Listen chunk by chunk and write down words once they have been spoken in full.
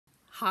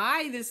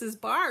Hi, this is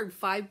Barb,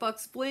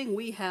 $5 Bling.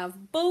 We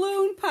have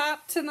balloon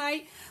pop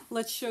tonight.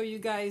 Let's show you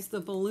guys the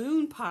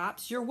balloon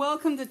pops. You're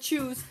welcome to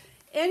choose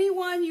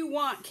anyone you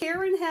want.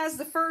 Karen has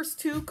the first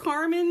two.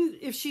 Carmen,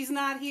 if she's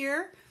not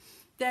here,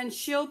 then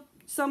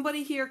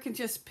somebody here can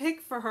just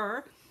pick for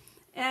her.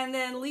 And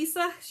then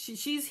Lisa,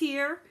 she's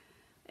here.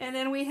 And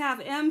then we have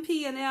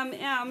MP and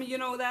MM, you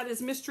know, that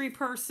is Mystery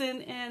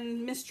Person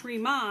and Mystery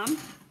Mom,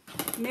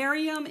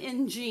 Miriam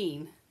and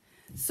Jean.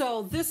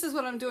 So this is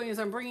what I'm doing, is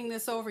I'm bringing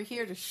this over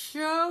here to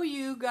show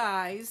you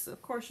guys.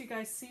 Of course, you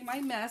guys see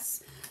my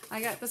mess.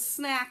 I got the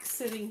snacks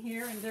sitting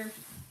here, and they're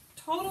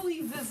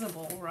totally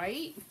visible,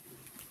 right?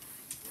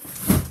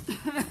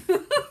 And then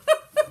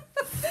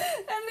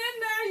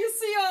now you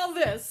see all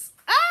this.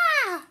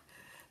 Ah!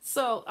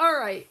 So, all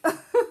right.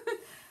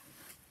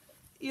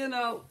 You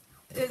know,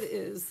 it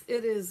is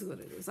what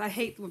it is. I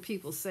hate when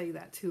people say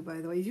that too, by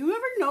the way. You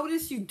ever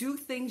notice you do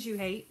things you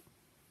hate?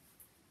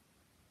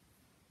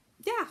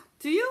 Yeah,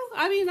 do you?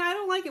 I mean, I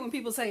don't like it when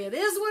people say it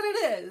is what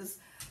it is.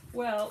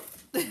 Well,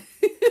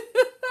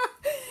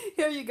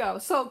 here you go.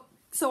 So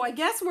I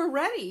guess we're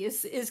ready.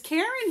 Is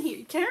Karen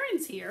here?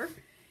 Karen's here.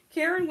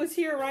 Karen was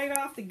here right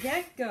off the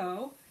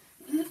get-go.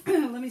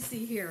 Let me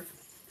see here.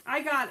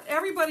 I got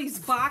everybody's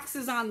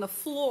boxes on the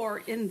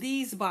floor in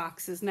these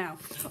boxes now.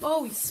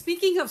 Oh,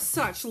 speaking of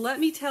such, let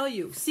me tell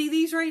you. See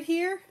these right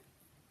here?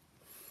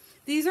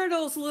 These are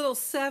those little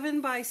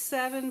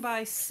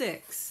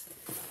 7x7x6.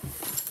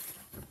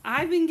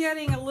 I've been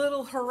getting a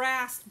little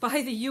harassed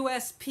by the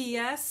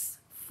USPS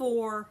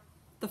for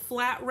the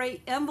flat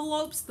rate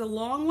envelopes, the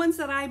long ones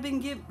that I've been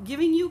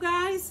giving you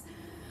guys.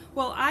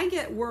 Well, I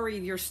get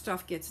worried your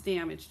stuff gets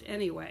damaged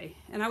anyway.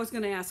 And I was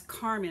going to ask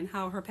Carmen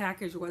how her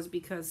package was,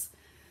 because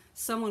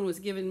someone was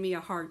giving me a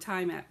hard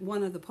time at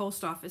one of the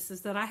post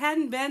offices that I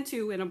hadn't been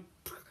to it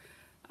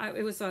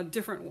was a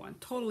different one,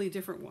 totally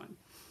different one.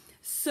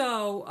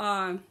 So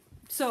I'm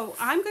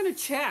going to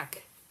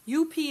check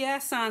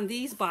UPS on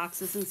these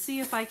boxes and see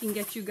if I can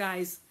get you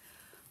guys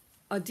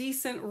a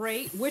decent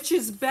rate, which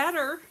is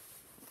better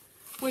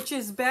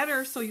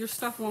so your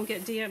stuff won't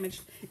get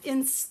damaged,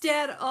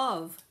 instead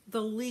of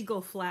the legal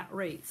flat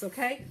rates,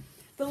 okay?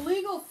 The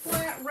legal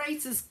flat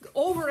rates is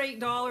over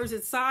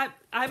 $8.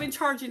 I've been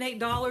charging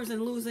 $8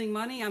 and losing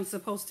money. I'm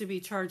supposed to be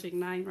charging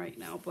 $9 right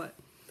now, but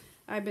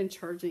I've been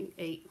charging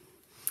 $8.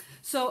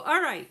 So,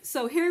 all right,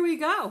 so here we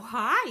go.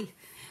 Hi.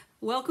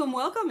 Welcome,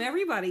 welcome,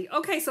 everybody.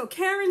 Okay, so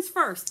Karen's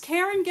first.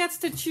 Karen gets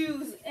to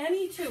choose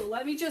any two.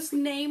 Let me just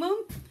name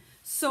them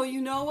so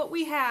you know what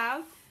we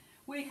have.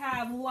 We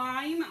have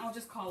lime. I'll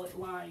just call it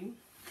lime.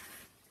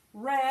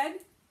 Red,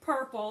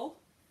 purple,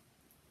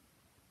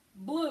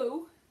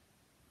 blue,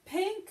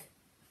 pink,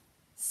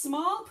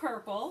 small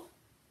purple,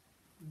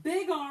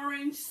 big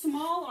orange,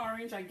 small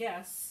orange, I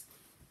guess,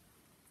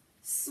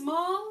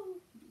 small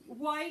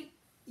white,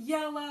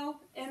 yellow,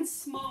 and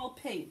small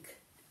pink.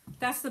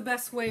 That's the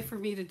best way for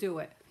me to do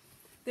it.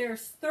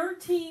 There's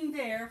 13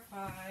 there.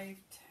 5,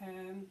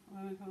 10,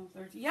 11, 12,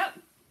 13.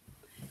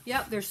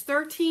 Yep, there's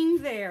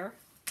 13 there.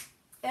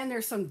 And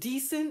there's some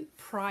decent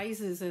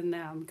prizes in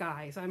them,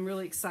 guys. I'm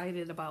really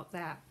excited about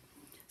that.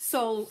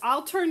 So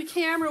I'll turn the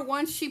camera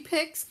once she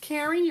picks.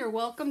 Karen, you're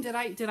welcome. Did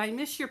I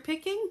miss your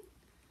picking?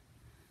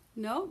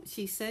 No,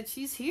 she said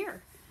she's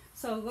here.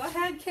 So go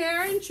ahead,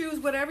 Karen. Choose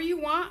whatever you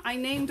want. I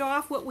named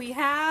off what we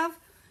have.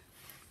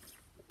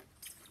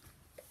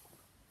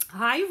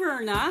 Hi,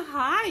 Verna.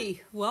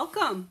 Hi.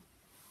 Welcome.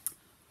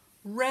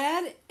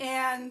 Red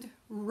and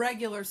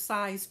regular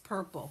size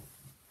purple.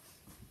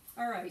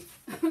 All right.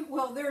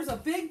 Well, there's a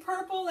big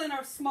purple and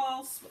a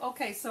small.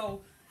 Okay, so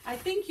I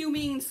think you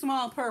mean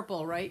small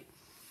purple, right?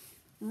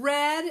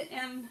 Red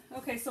and,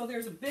 okay, so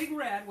there's a big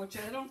red, which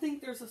I don't think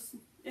there's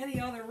any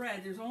other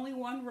red. There's only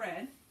one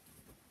red.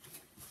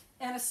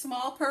 And a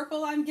small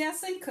purple, I'm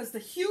guessing, because the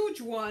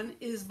huge one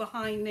is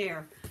behind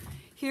there.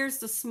 Here's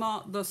the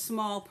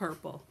small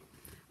purple.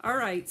 All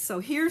right, so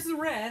here's the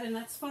red, and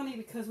that's funny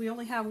because we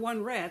only have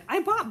one red. I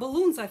bought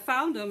balloons. I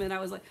found them, and I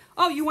was like,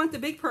 oh, you want the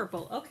big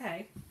purple?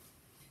 Okay.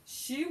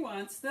 She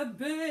wants the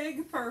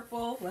big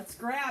purple. Let's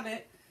grab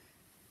it.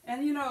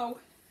 And, you know,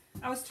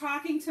 I was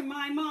talking to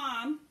my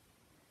mom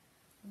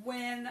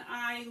when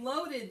I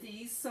loaded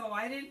these, so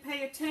I didn't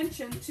pay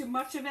attention to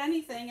much of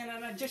anything, and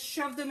then I just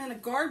shoved them in a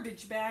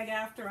garbage bag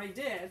after I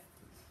did.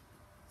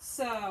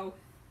 So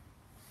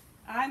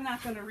I'm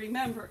not going to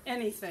remember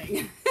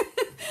anything.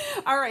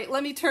 All right,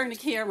 let me turn the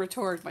camera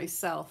toward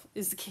myself.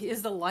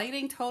 Is the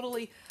lighting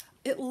totally...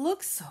 It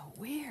looks so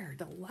weird,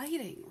 the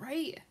lighting,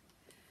 right?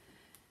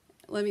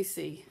 Let me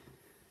see.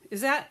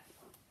 Is that...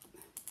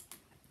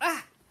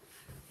 Ah!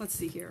 Let's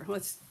see here.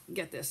 Let's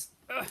get this.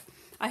 Ugh.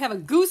 I have a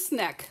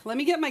gooseneck. Let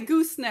me get my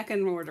gooseneck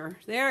in order.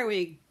 There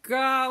we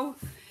go.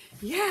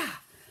 Yeah.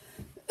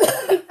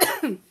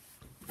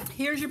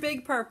 Here's your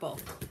big purple.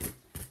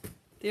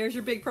 There's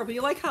your big purple.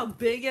 You like how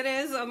big it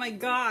is? Oh my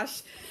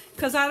gosh.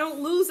 Because I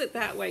don't lose it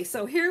that way.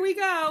 So here we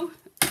go.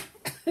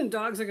 And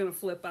dogs are going to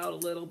flip out a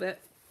little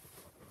bit.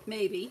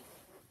 Maybe.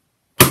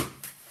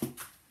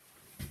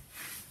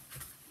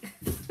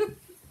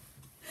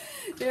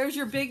 There's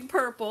your big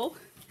purple.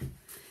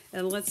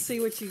 And let's see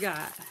what you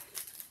got.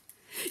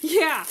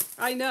 Yeah,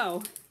 I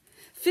know.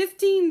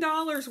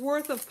 $15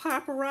 worth of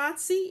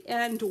paparazzi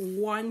and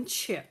 1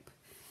 chip.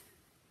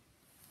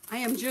 I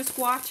am just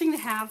watching to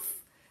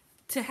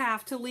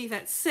have to leave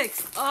at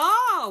 6.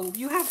 Oh,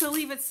 you have to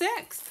leave at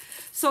 6.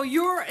 So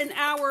you're an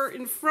hour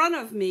in front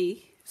of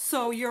me.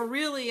 So you're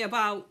really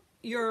about,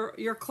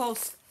 you're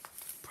close,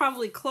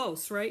 probably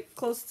close, right?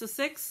 Close to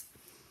 6?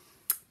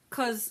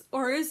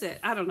 Or is it?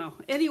 I don't know.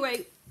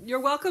 Anyway, you're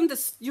welcome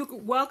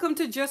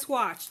to Just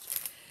Watch.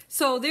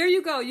 So there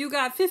you go. You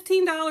got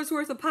 $15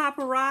 worth of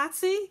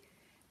paparazzi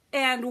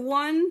and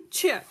 1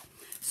 chip.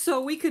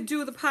 So we could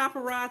do the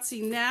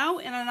paparazzi now,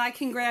 and then I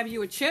can grab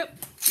you a chip.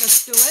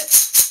 Let's do it.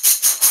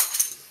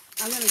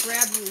 I'm going to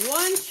grab you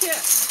 1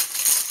 chip,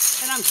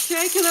 and I'm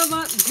shaking them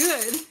up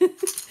good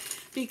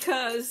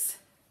because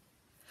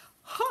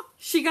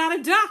she got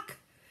a duck.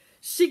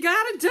 She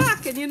got a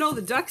duck, and you know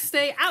the ducks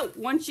stay out.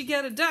 Once you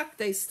get a duck,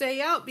 they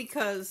stay out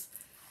because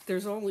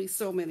there's only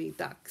so many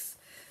ducks.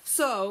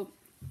 So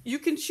you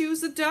can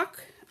choose a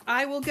duck.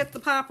 I will get the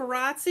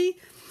paparazzi.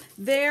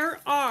 There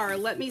are,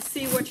 let me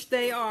see which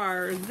they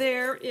are.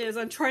 There is,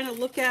 I'm trying to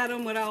look at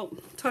them without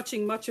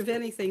touching much of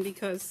anything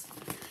because,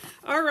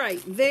 all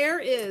right, there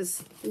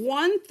is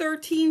 1,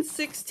 13,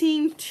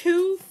 16,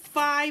 2,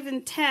 5,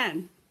 and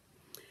 10.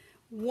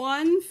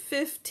 1,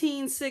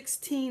 15,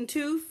 16,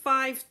 2,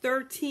 5,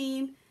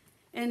 13,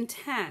 and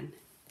 10.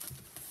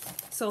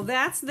 So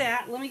that's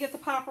that. Let me get the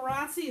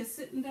paparazzi. Is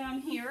sitting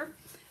down here.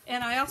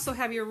 And I also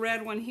have your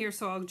red one here,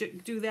 so I'll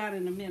do that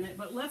in a minute.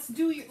 But let's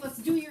do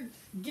your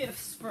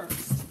gifts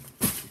first.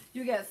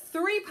 You get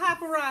 3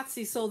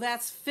 paparazzi, so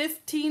that's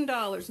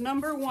 $15.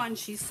 Number 1,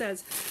 she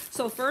says.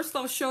 So first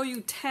I'll show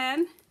you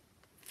 10.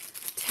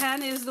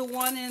 10 is the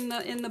one in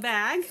the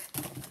bag.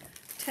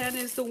 10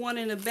 is the one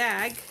in a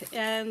bag,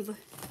 and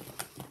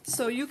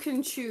so you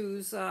can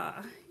choose.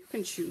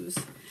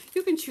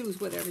 You can choose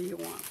whatever you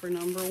want for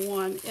number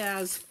 1.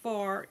 As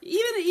far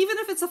even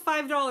if it's a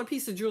 $5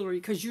 piece of jewelry,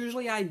 because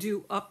usually I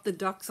do up the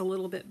ducks a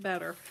little bit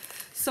better.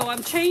 So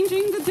I'm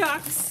changing the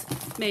ducks.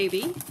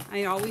 Maybe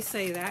I always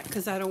say that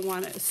because I don't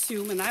want to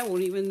assume, and I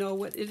won't even know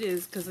what it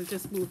is because I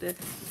just moved it.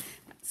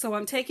 So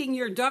I'm taking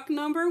your duck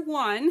number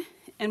 1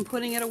 and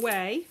putting it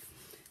away.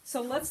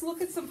 So let's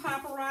look at some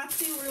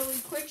paparazzi really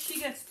quick. She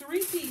gets 3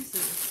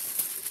 pieces.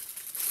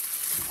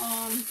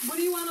 What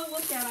do you want to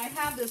look at? I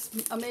have this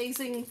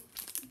amazing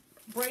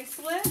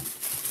bracelet.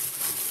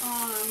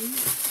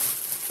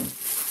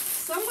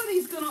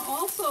 Somebody's going to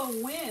also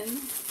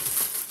win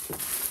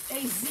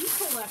a Z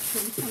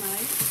collection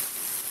tonight.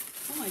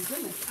 Oh my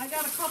goodness. I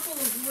got a couple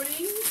of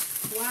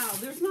rings. Wow,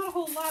 there's not a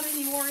whole lot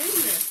anymore in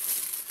here.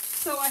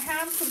 So I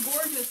have some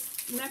gorgeous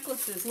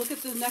necklaces. Look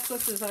at the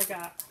necklaces I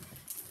got.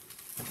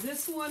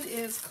 This one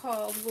is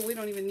called, well, we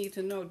don't even need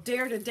to know,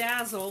 Dare to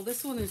Dazzle.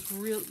 This one is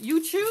real.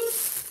 You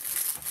choose?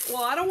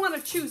 Well, I don't want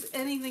to choose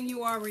anything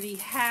you already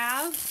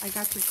have. I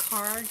got your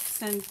card.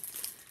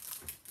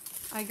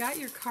 I got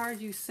your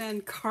card you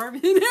send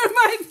Carmen in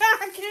my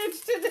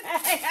package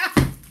today.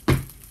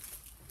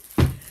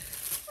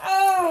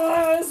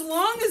 Oh, as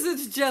long as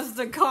it's just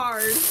a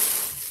card.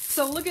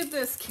 So look at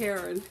this,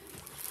 Karen.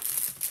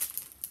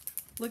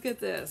 Look at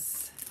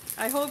this.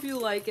 I hope you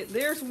like it.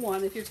 There's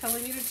one, if you're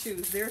telling me to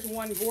choose. There's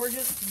one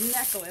gorgeous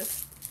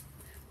necklace.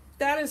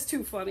 That is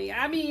too funny.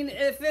 I mean,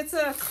 if it's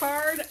a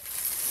card...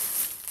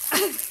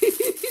 if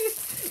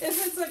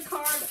it's a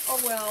card, oh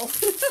well.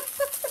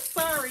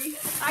 Sorry.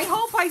 I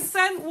hope I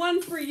sent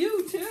one for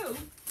you, too.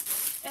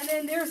 And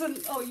then there's an...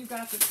 Oh, you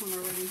got this one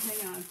already.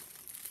 Hang on.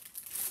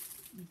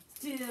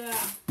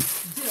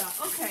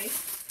 Okay.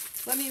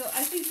 Let me...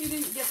 I think you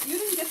didn't get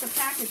the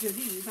package of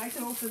these. I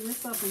can open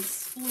this up and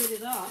split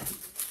it up.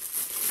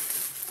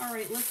 All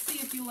right, let's see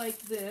if you like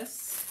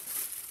this.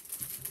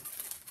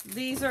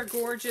 These are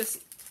gorgeous.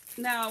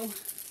 Now,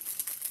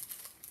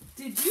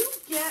 did you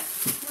get,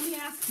 let me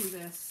ask you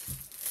this.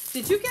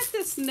 Did you get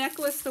this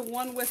necklace, the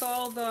one with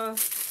all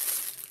those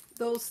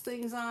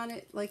things on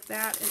it, like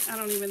that? And I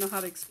don't even know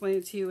how to explain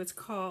it to you. It's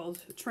called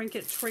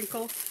Trinket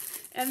Trinkle.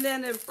 And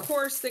then, of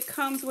course, it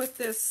comes with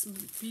this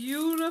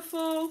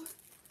beautiful,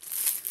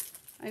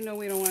 I know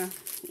we don't want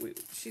to,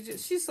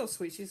 she's so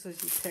sweet. She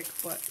says you pick,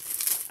 but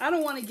I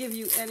don't want to give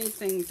you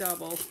anything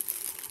double.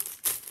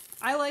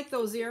 I like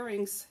those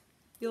earrings.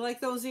 You like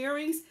those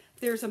earrings?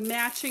 There's a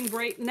matching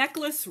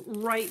necklace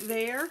right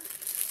there.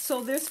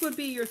 So this would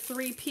be your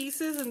 3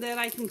 pieces, and then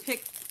I can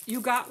pick.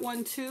 You got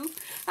one too.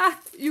 Ah,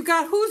 you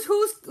got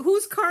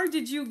whose card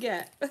did you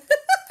get?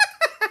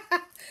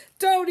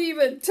 Don't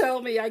even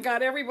tell me. I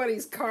got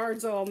everybody's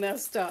cards all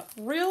messed up.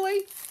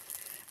 Really?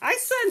 I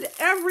send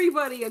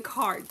everybody a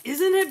card.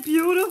 Isn't it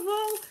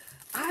beautiful?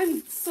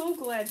 I'm so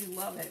glad you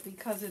love it,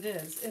 because it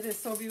is. It is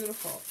so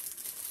beautiful.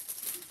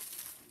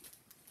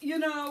 You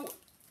know,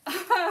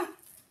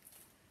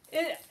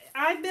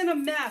 I've been a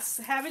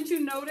mess. Haven't you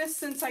noticed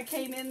since I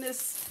came in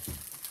this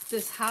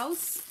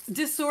house?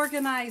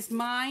 Disorganized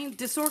mind.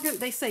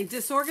 They say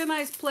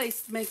disorganized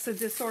place makes a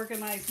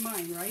disorganized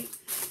mind, right?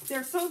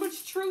 There's so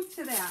much truth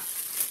to that.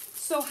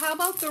 So how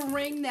about the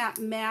ring that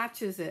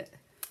matches it?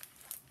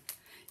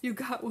 You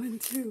got one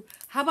too.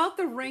 How about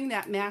the ring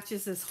that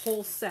matches this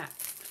whole set?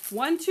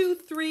 1, 2,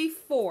 3,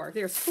 4.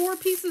 There's 4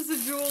 pieces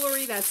of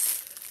jewelry.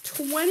 That's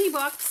 20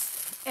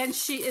 bucks, and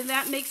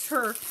that makes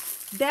her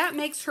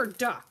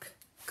duck,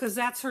 because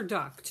that's her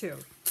duck too.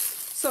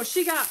 So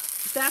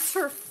that's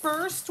her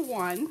first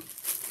one.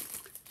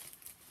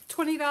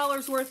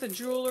 $20 worth of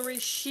jewelry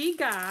she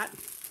got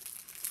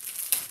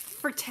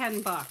for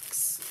 10 bucks.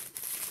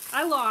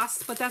 I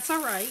lost, but that's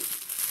all right.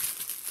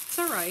 It's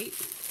all right.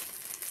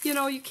 You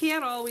know, you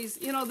can't always,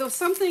 you know, there's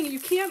something, you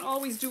can't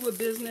always do a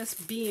business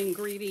being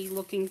greedy,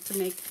 looking to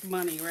make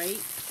money, right?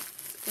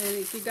 And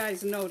if you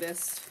guys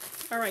noticed.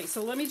 All right,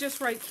 so let me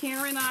just write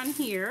Karen on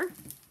here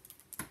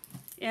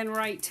and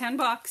write 10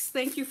 bucks.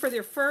 Thank you for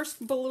their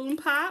first balloon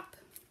pop.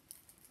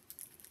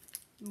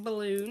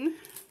 Balloon.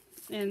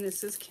 And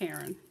this is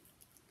Karen.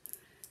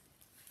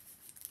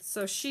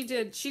 So she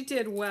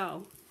did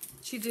well.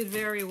 She did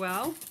very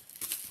well.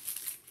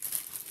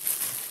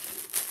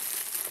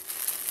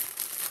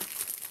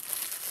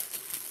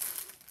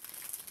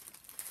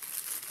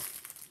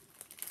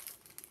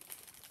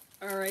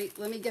 All right,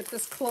 let me get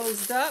this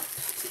closed up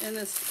in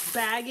this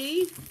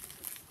baggie.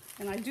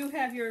 And I do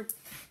have your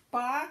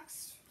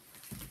box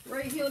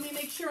right here. Let me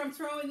make sure I'm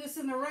throwing this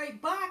in the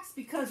right box,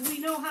 because we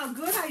know how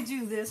good I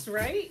do this,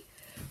 right?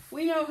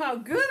 We know how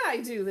good I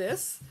do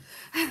this.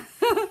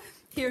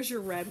 Here's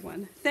your red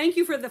one. Thank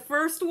you for the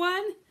first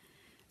one.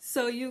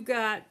 So you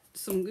got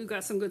some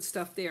good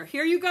stuff there.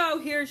 Here you go.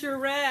 Here's your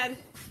red.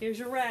 Here's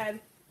your red.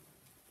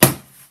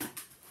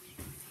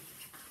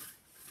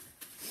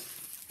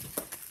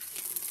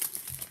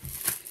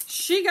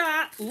 She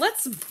got,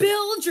 let's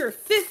build your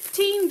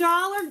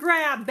 $15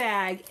 grab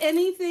bag.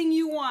 Anything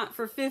you want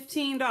for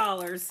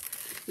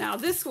 $15. Now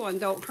this one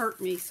don't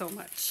hurt me so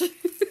much.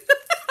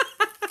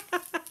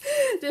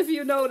 If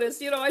you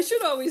notice, you know, I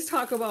should always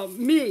talk about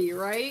me,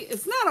 right?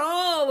 It's not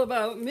all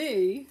about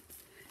me,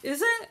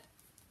 is it?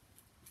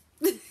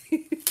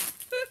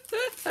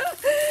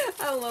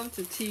 I love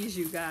to tease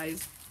you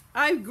guys.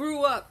 I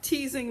grew up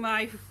teasing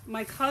my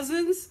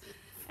cousins.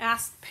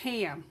 Ask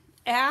Pam.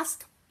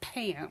 Ask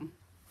Pam.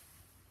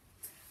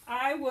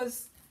 I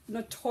was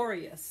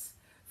notorious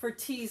for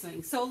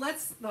teasing. So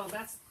that's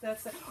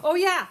it. Oh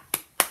yeah,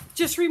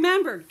 just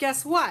remembered,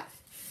 guess what?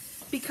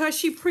 Because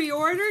she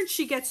pre-ordered,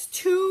 she gets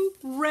 2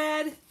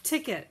 red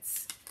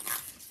tickets.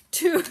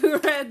 2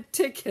 red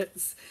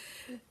tickets.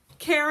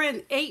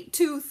 Karen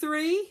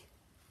 823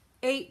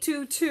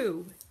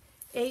 822.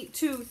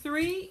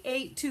 823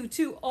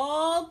 822.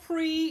 All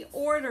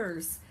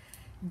pre-orders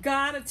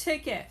got a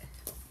ticket.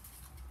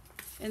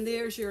 And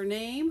there's your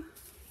name.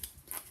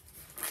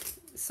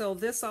 So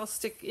this I'll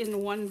stick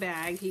in one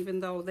bag,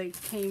 even though they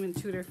came in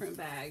 2 different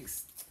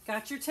bags.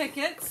 Got your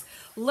tickets.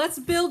 Let's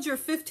build your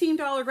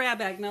 $15 grab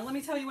bag. Now let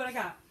me tell you what I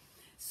got.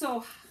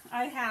 So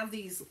I have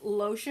these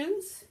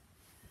lotions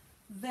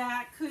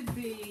that could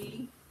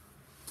be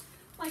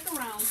like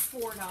around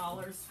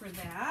 $4 for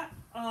that.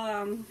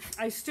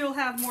 I still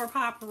have more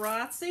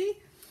paparazzi.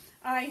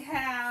 I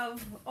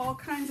have all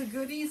kinds of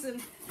goodies,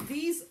 and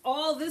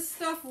all this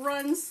stuff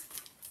runs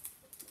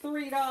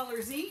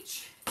 $3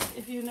 each,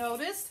 if you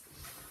noticed.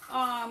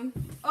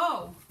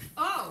 Oh,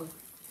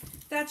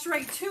 that's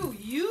right too.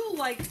 You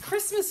liked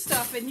Christmas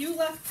stuff, and you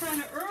left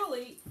kind of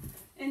early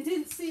and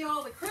didn't see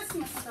all the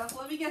Christmas stuff.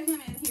 Let me get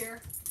him in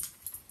here.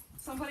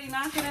 Somebody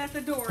knocking at the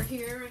door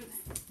here, and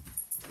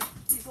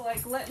he's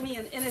like, let me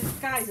in. And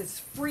guys, it's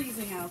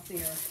freezing out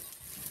there.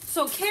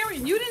 So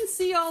Karen, you didn't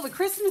see all the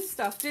Christmas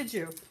stuff, did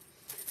you?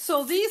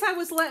 So these I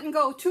was letting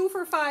go, 2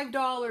 for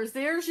 $5.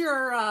 There's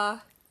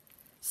your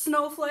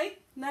snowflake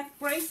neck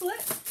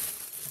bracelet.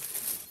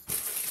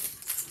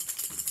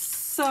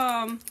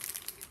 Some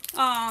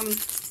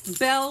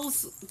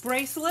Belle's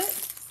bracelet,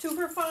 2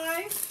 for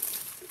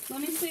 $5.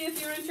 Let me see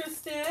if you're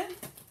interested.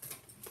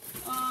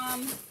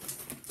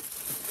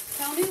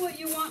 Tell me what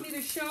you want me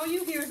to show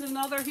you. Here's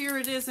another. Here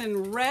it is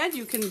in red.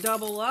 You can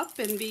double up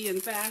and be in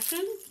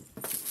fashion.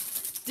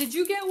 Did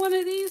you get one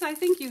of these? I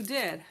think you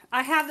did.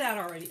 I have that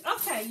already.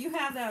 Okay, you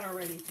have that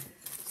already.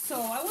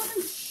 So I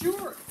wasn't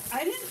sure.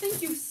 I didn't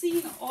think you've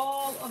seen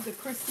all of the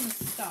Christmas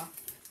stuff.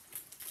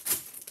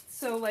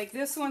 So like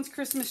this one's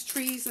Christmas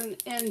trees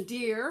and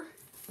deer.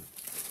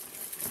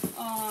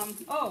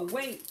 Oh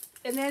wait,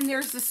 and then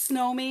there's the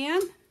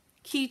snowman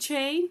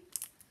keychain.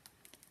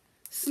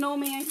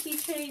 Snowman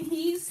keychain.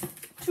 He's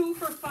 2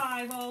 for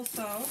 $5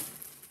 also.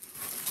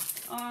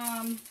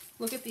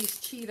 Look at these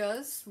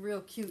cheetahs,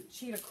 real cute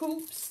cheetah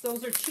coops.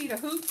 Those are cheetah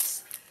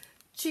hoops,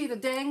 cheetah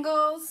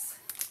dangles.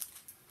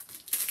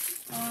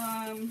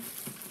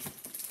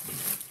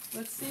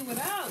 Let's see what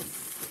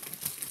else.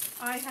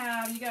 I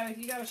have,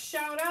 you gotta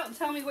shout out and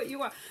tell me what you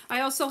want.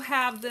 I also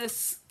have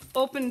this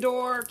open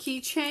door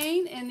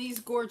keychain and these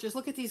gorgeous,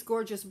 look at these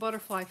gorgeous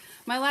butterfly.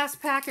 My last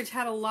package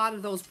had a lot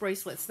of those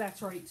bracelets.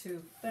 That's right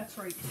too. That's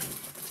right too.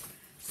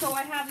 So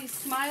I have these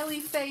smiley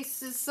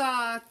faces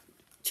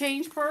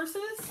change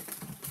purses.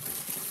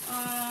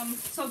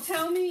 So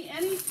tell me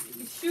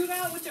shoot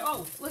out with your,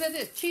 oh, look at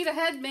this, cheetah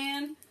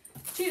headband.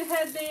 Cheetah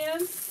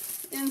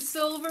headbands in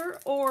silver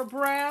or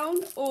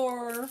brown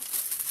or,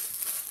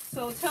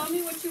 so tell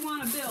me what you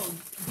want to build.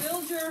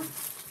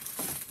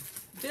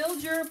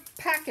 Build your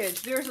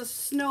package. There's a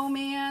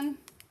snowman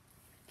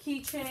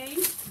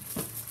keychain.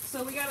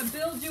 So we got to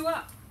build you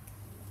up.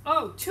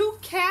 Oh, 2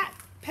 cat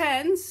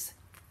pens.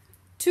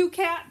 2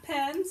 cat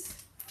pens.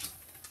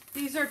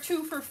 These are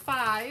 2 for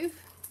 $5.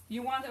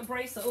 You want a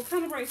bracelet. What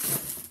kind of bracelet?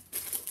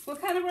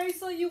 What kind of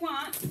bracelet you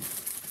want?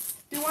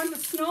 Do you want the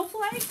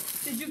snowflake?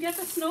 Did you get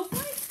the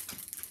snowflake?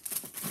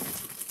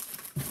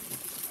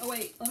 Oh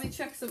wait, let me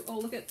check some. Oh,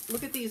 look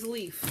at these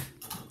leaf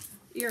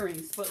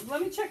earrings. But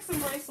let me check some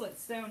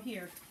bracelets down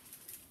here.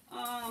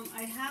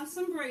 I have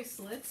some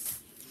bracelets.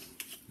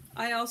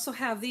 I also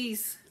have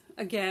these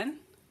again.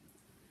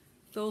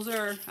 Those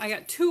are, I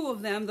got 2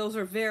 of them. Those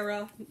are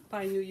Vera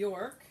by New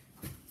York.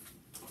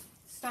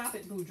 Stop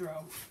it,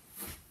 Boudreaux.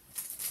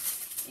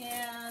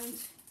 And,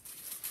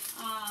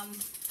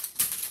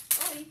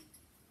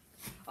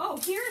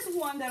 oh, here's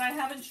one that I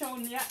haven't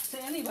shown yet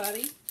to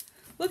anybody.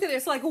 Look at it,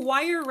 it's like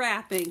wire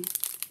wrapping.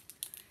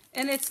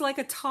 And it's like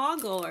a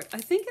toggle.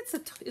 I think it's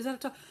a, is that a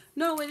toggle?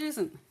 No, it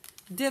isn't.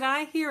 Did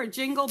I hear a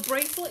jingle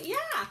bracelet?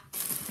 Yeah,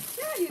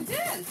 yeah, you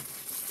did.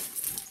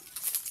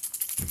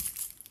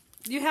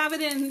 You have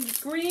it in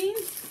green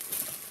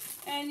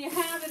and you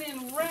have it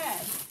in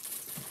red.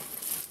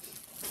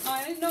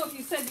 I didn't know if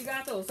you said you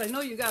got those. I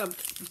know you got a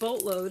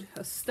boatload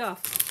of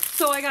stuff.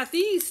 So I got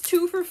these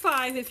 2 for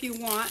 $5 if you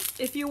want.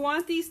 If you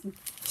want these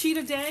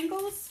cheetah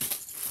dangles,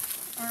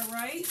 all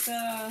right,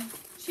 the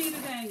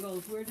cheetah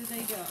dangles, where did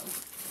they go?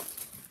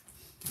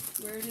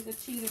 Where did the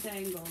cheetah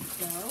dangles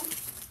go?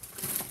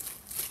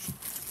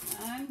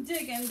 I'm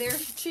digging.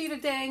 There's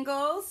cheetah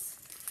dangles.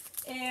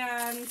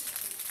 And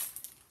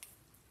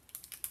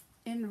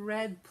in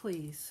red,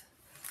 please.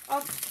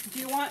 Oh, do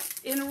you want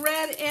in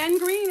red and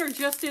green or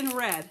just in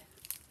red?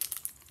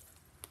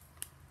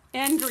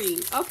 And green.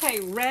 Okay,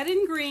 red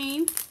and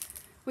green.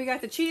 We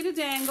got the cheetah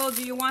dangle.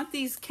 Do you want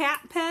these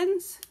cat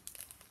pens?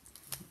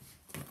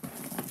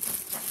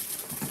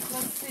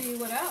 Let's see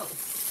what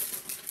else.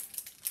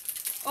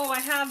 Oh, I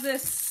have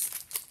this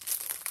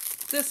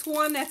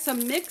one that's a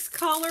mixed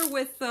color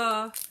with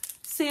the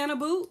Santa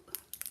boot,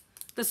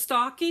 the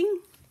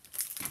stocking.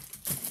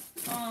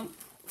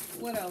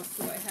 What else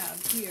do I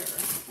have here?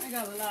 I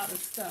got a lot of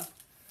stuff.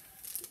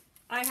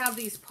 I have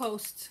these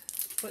posts,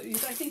 but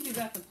I think you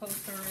got the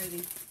post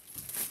already.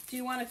 Do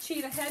you want a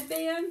cheetah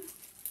headband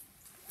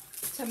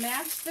to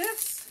match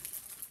this?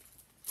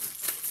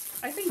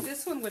 I think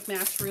this one would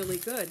match really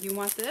good. You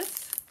want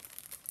this?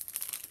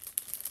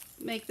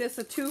 Make this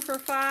a 2 for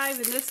 $5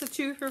 and this a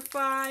 2 for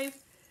 $5.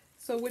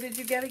 So what did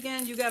you get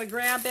again? You got a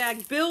grab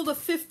bag. Build a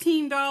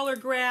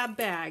 $15 grab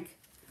bag.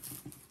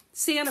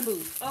 Santa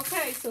boot.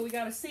 Okay, so we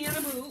got a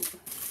Santa boot.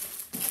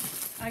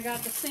 I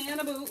got the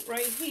Santa boot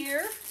right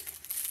here.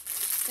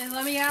 And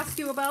let me ask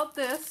you about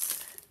this.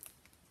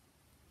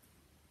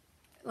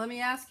 Let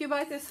me ask you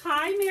about this.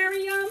 Hi,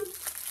 Miriam.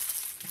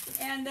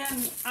 And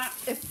then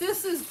if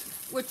this is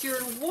what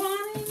you're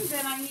wanting,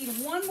 then I need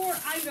one more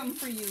item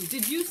for you.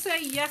 Did you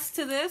say yes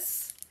to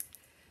this?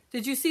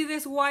 Did you see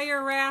this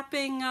wire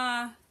wrapping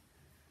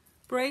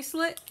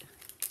bracelet?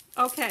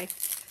 Okay,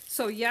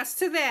 so yes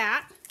to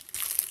that.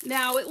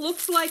 Now it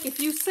looks like if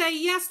you say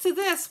yes to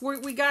this,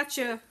 we got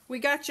you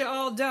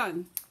all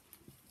done.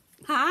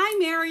 Hi,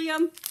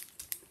 Miriam.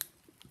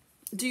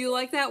 Do you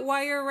like that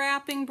wire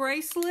wrapping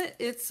bracelet?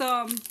 It's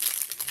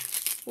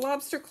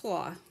lobster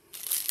claw.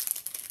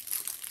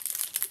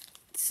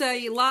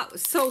 Say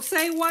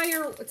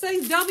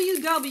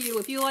WW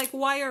if you like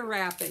wire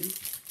wrapping.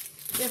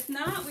 If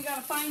not, we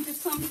gotta find you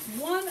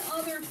one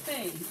other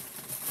thing.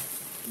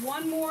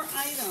 One more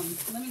item.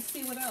 Let me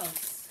see what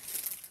else.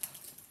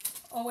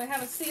 Oh, I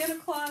have a Santa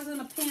Claus in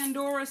a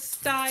Pandora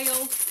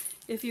style.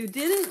 If you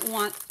didn't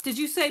want, did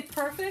you say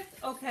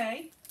perfect?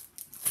 Okay.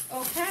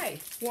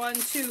 Okay. 1,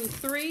 2,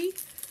 3.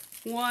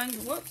 1,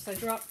 whoops, I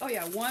dropped. Oh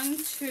yeah,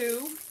 1,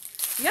 2.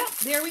 Yep,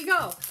 there we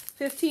go.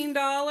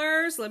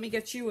 $15. Let me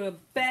get you a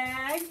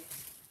bag.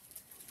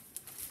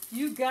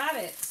 You got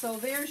it. So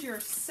there's your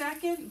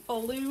second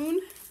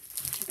balloon.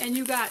 And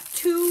you got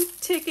 2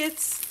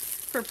 tickets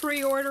for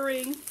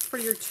pre-ordering for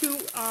your 2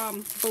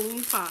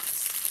 balloon pops.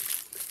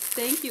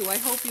 Thank you. I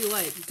hope you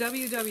like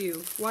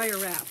WW wire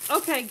wrap.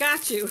 Okay,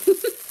 got you.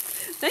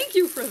 Thank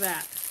you for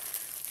that.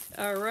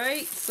 All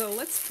right, so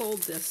let's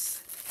fold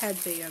this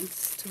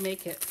headbands to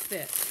make it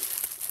fit.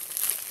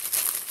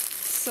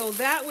 So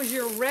that was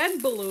your red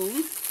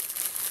balloon.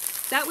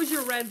 That was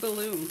your red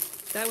balloon.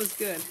 That was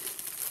good.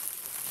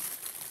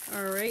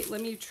 All right, let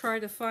me try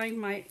to find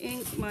my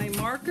ink, my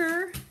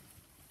marker.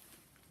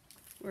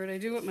 Where did I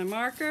do it? My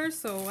marker.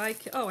 So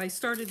I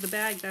started the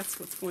bag. That's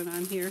what's going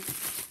on here.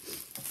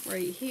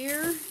 Right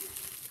here.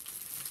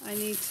 I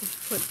need to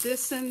put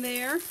this in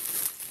there.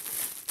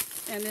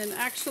 And then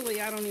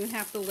actually I don't even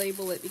have to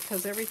label it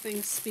because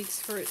everything speaks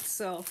for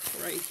itself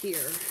right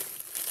here.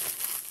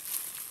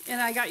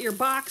 And I got your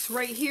box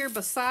right here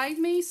beside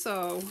me,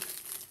 so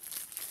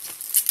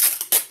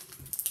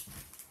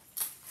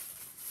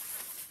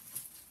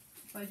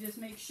I just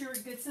make sure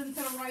it gets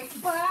into the right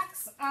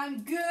box,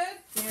 I'm good.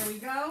 There we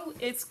go.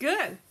 It's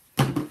good.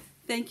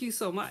 Thank you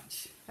so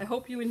much. I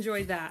hope you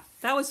enjoyed that.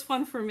 That was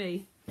fun for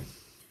me.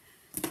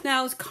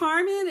 Now, is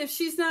Carmen, if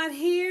she's not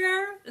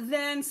here,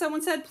 then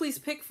someone said please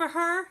pick for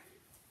her.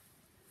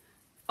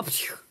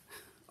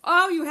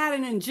 Oh, you had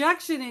an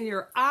injection in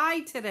your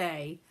eye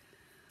today.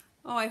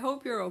 Oh, I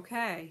hope you're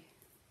okay.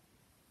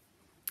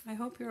 I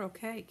hope you're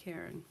okay,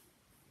 Karen.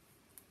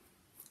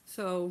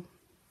 So,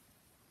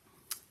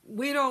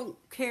 we don't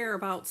care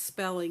about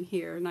spelling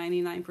here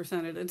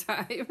 99% of the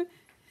time.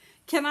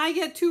 Can I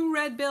get 2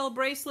 red bell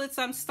bracelets?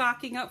 I'm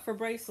stocking up for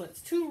bracelets.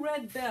 2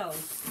 red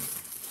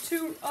bells.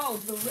 2, oh,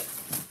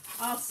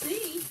 I'll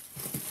see.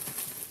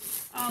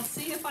 I'll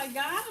see if I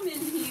got them in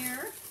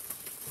here.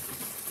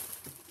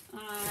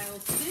 I'll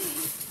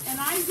see. And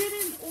I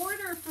didn't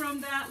order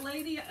from that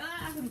lady.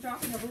 I'm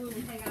dropping a balloon.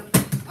 Hang on a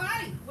minute.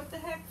 Ay, what the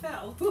heck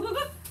fell?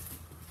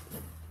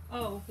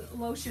 Oh, the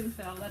lotion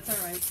fell. That's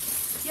all right.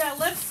 Yeah,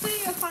 let's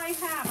see if I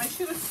have. I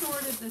should have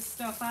sorted this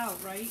stuff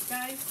out, right,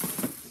 guys?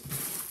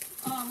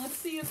 Let's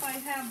see if I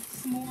have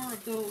some more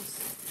of those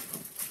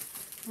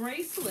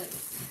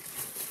bracelets.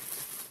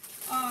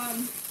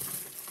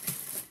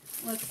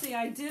 Let's see.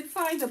 I did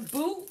find a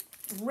boot,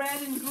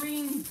 red and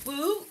green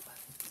boot.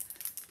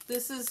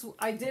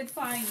 I did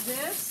find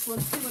this.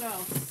 Let's see what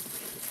else.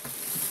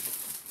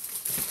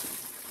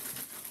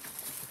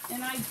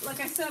 And like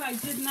I said, I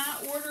did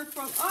not order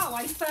from,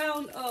 I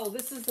found,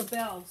 this is the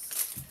bells.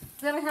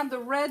 Then I have the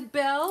red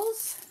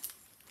bells.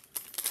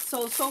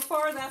 So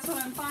far that's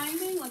what I'm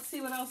finding. Let's see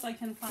what else I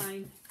can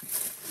find.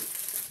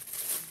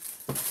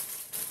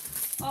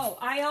 Oh,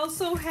 I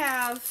also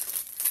have,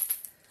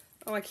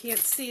 I can't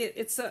see it.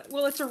 It's a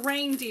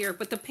reindeer,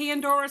 but the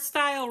Pandora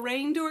style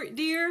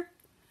reindeer.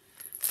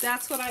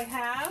 That's what I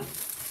have.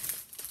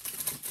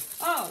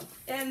 Oh,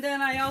 and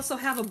then I also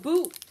have a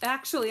boot.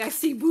 Actually, I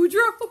see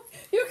Boudreaux.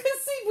 You can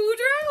see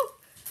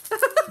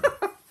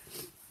Boudreaux.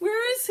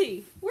 Where is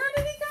he? Where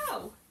did he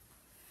go?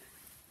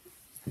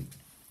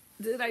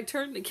 Did I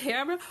turn the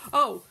camera?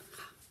 Oh,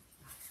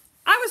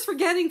 I was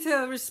forgetting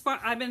to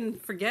respond. I've been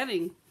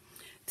forgetting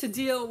to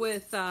deal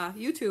with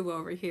YouTube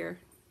over here.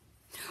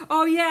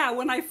 Oh, yeah,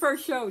 when I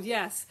first showed,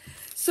 yes.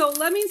 So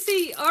let me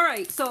see. All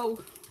right,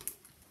 so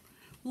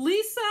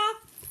Lisa,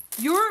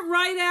 you're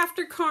right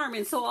after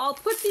Carmen, so I'll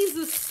put these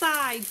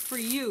aside for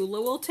you.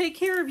 We'll take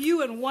care of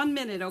you in 1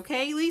 minute,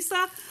 okay,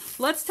 Lisa?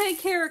 Let's take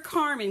care of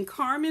Carmen.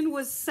 Carmen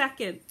was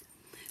second.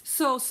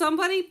 So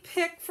somebody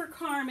pick for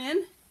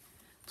Carmen,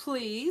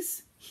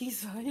 please. He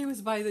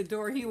was by the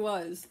door, he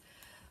was.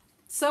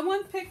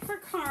 Someone pick for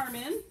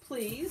Carmen,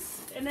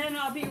 please. And then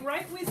I'll be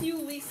right with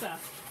you, Lisa,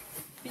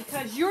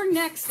 because you're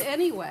next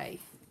anyway.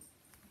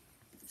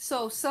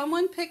 So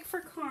someone pick for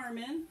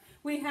Carmen.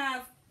 We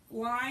have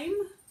lime,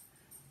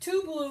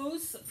 2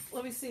 blues.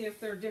 Let me see if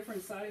they're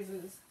different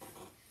sizes.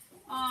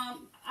 I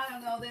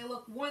don't know. They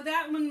look,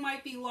 that one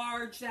might be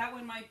large. That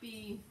one might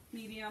be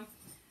medium.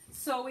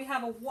 So we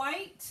have a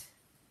white.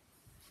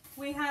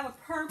 We have a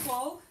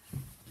purple.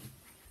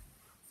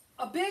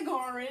 A big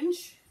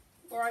orange,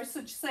 or I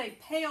should say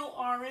pale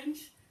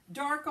orange,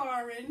 dark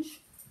orange,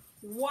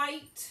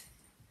 white,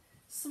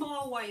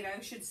 small white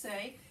I should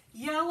say,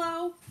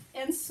 yellow,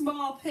 and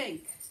small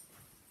pink.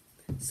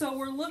 So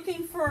we're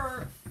looking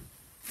for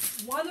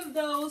one of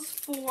those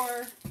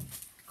for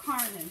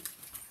Carmen.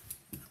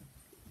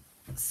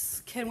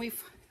 Can we,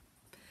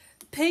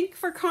 pink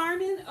for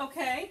Carmen?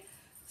 Okay.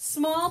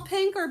 Small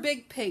pink or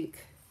big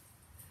pink?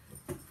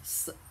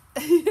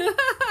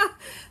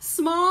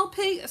 Small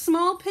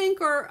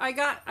pink, or I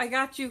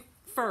got you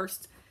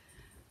first.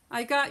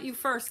 I got you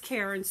first,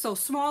 Karen. So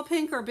small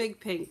pink or big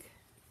pink?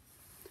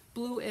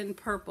 Blue and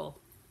purple.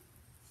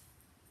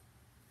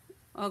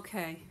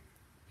 Okay.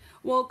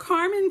 Well,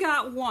 Carmen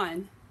got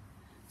 1.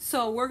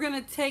 So we're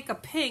going to take a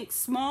pink,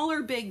 small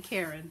or big,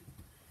 Karen?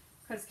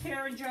 Because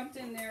Karen jumped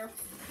in there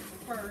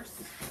first.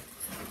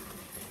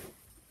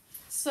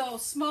 So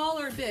small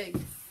or big?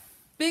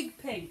 Big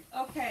pink.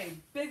 Okay,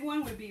 big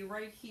one would be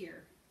right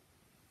here.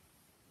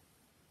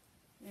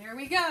 There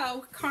we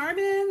go.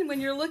 Carmen, when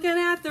you're looking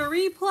at the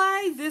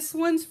replay, this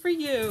one's for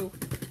you.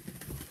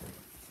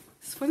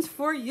 This one's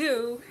for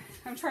you.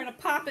 I'm trying to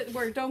pop it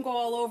where it don't go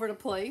all over the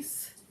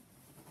place.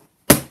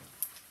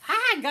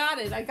 I got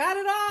it. I got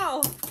it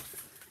all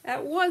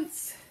at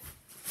once.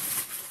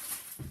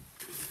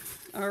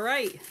 All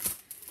right.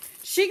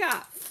 She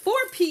got 4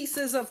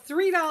 pieces of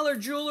 $3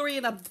 jewelry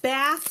and a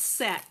bath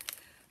set.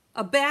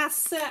 A bath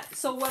set.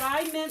 So what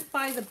I meant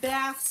by the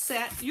bath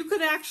set, you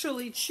could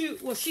actually choose.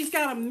 Well, she's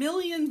got a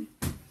million.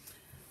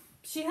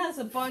 She has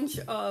a bunch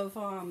of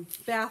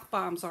bath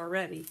bombs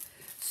already.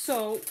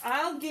 So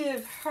I'll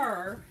give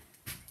her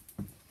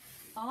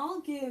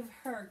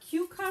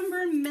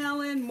cucumber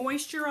melon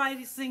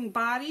moisturizing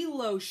body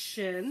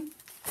lotion,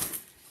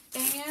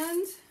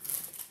 and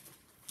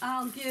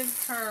I'll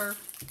give her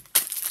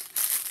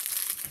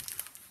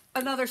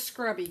another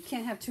scrubby.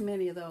 Can't have too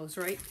many of those,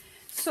 right?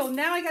 So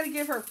now I got to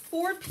give her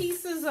 4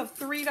 pieces of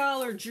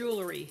 $3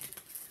 jewelry.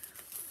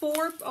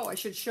 oh, I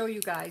should show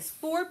you guys,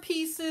 4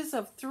 pieces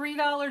of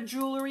 $3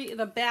 jewelry in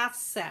a bath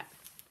set.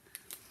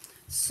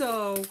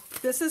 So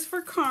this is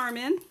for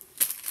Carmen.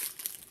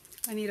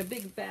 I need a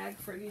big bag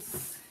for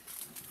these.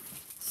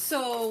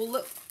 So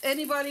look,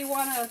 anybody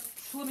want to,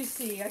 let me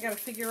see, I got to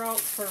figure out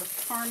for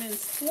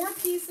Carmen's 4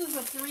 pieces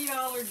of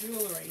 $3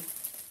 jewelry.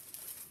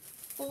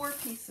 4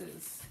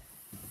 pieces.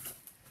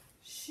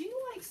 She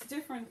likes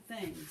different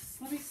things.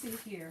 Let me see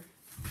here.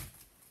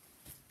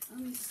 Let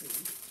me see.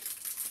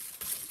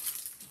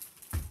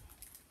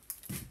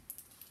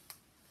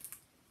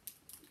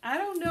 I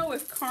don't know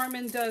if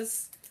Carmen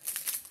does,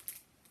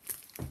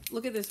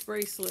 look at this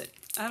bracelet.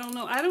 I don't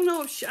know. I don't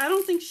know if she, I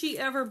don't think she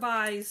ever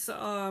buys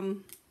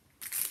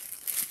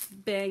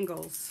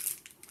bangles.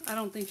 I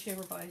don't think she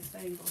ever buys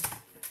bangles.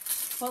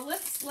 But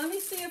let me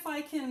see if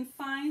I can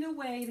find a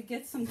way to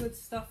get some good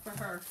stuff for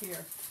her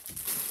here.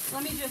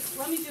 Let me just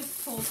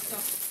pull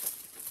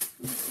stuff.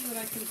 Let me see what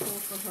I can pull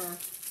for her.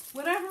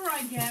 Whatever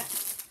I get,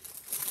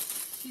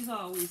 she's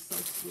always so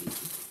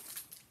sweet.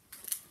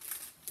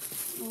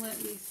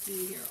 Let me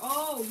see here.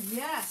 Oh,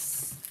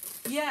 yes.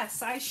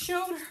 Yes, I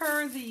showed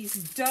her these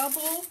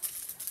double.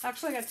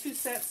 Actually, I got 2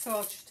 sets, so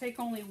I'll take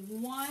only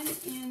 1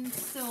 in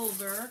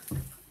silver,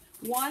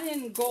 1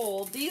 in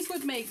gold. These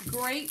would make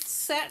great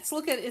sets.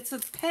 Look at it. It's a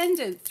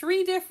pendant.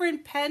 3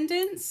 different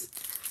pendants.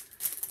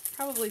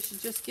 Probably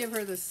should just give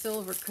her the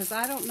silver because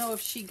I don't know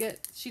if she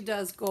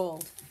does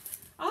gold.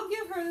 I'll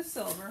give her the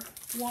silver.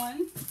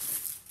 1.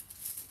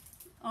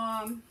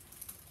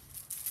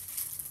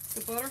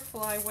 The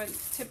butterfly went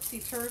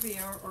tipsy-turvy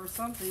or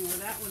something, or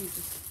that one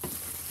just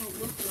don't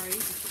look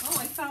right. Oh,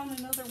 I found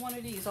another one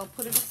of these. I'll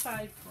put it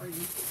aside for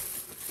you.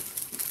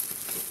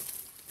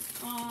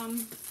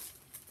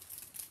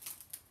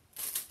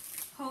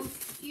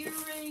 Post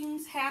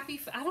earrings,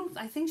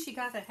 I think she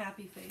got the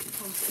happy face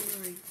post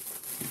earring.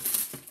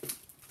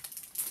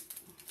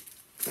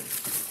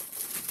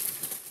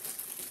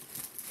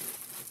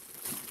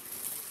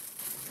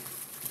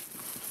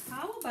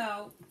 How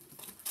about,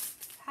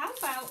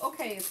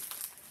 okay,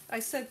 I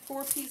said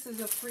 4 pieces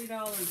of $3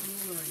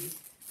 jewelry.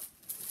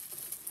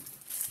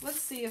 Let's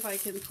see if I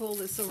can pull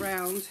this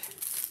around.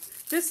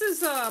 This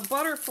is a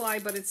butterfly,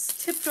 but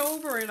it's tipped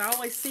over and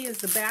all I see is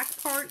the back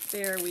part.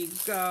 There we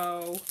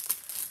go.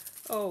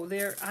 Oh,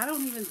 there, I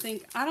don't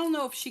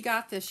know if she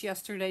got this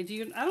yesterday.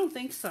 I don't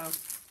think so.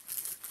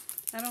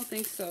 I don't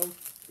think so.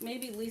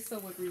 Maybe Lisa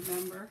would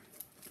remember.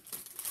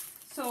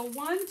 So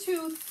 1,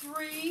 2,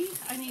 3.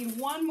 I need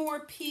 1 more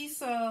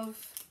piece of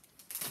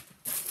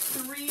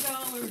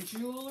 $3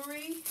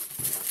 jewelry.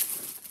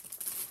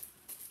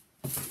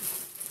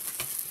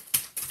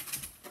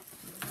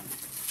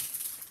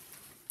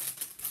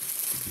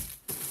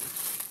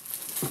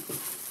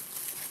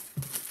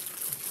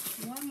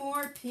 One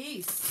more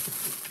piece.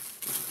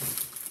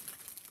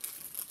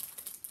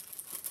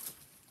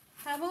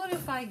 How about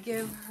if I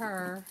give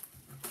her,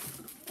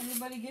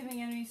 anybody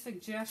giving any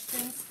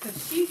suggestions?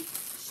 Because she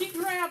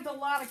grabbed a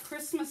lot of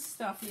Christmas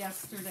stuff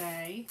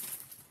yesterday.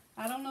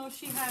 I don't know if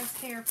she has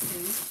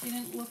hairpins. She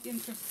didn't look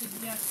interested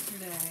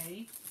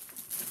yesterday.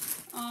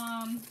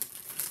 All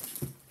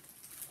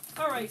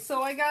right,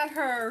 so I got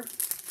her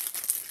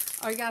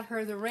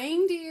the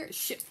reindeer.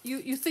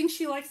 You think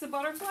she likes the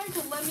butterfly?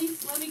 Well, let me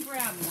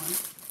grab one.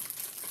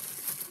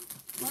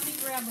 Let me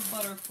grab a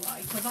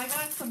butterfly because I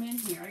got some in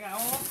here. I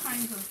got all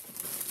kinds of.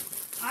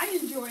 I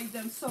enjoyed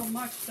them so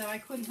much that I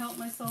couldn't help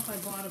myself. I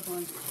bought a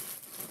bunch.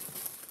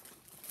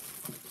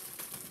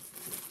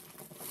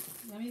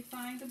 Let me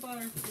find the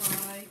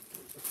butterfly.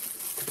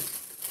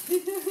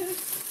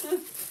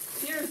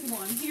 Here's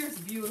one. Here's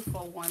a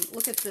beautiful one.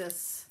 Look at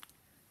this.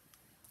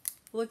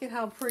 Look at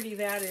how pretty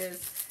that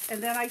is.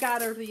 And then I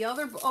got her the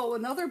other,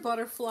 another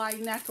butterfly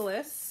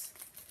necklace.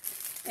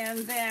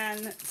 And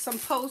then some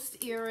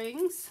post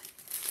earrings.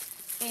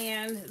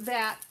 And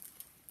that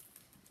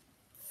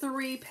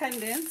 3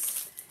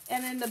 pendants.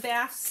 And then the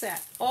bath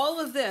set. All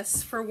of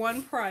this for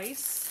 1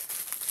 price.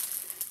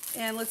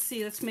 And let's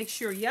see, let's make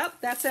sure.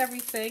 Yep, that's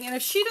everything. And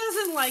if she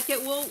doesn't like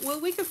it,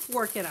 we could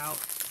work it out.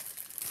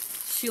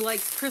 She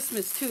likes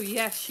Christmas too.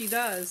 Yes, she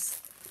does.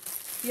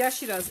 Yes,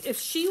 she does. If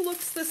she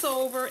looks this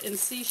over and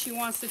sees she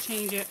wants to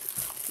change it,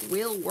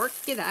 we'll work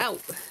it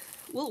out.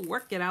 We'll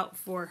work it out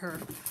for her.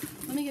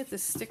 Let me get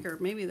this sticker.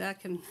 Maybe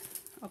that can,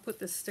 I'll put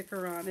this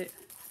sticker on it.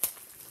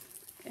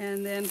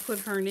 And then put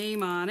her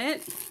name on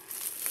it.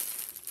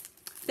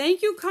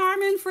 Thank you,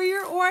 Carmen, for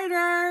your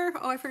order.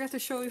 Oh, I forgot to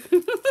show you.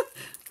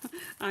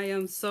 I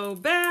am so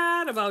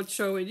bad about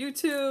showing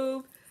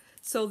YouTube.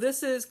 So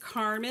this is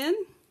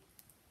Carmen.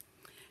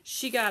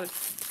 She got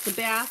the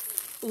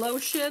bath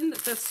lotion,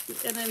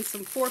 and then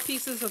some 4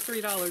 pieces of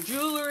 $3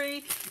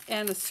 jewelry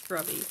and a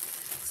scrubby.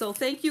 So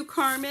thank you,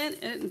 Carmen.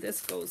 And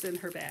this goes in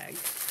her bag.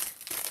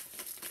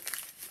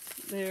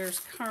 There's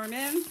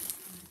Carmen.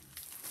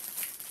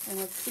 And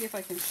let's see if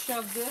I can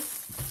shove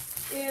this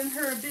in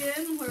her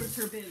bin. Where's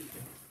her bin?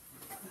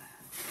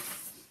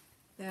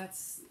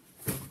 That's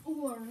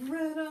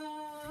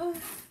Loretta.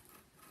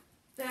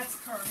 That's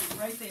Carmen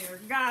right there.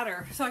 Got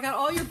her. So I got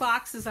all your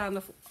boxes on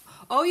the...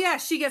 Oh yeah,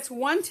 she gets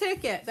one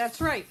ticket.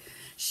 That's right.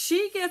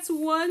 She gets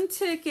one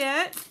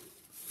ticket.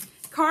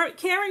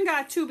 Karen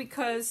got two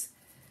because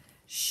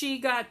she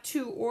got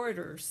 2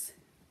 orders.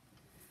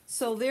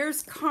 So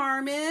there's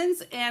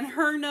Carmen's, and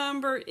her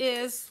number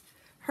is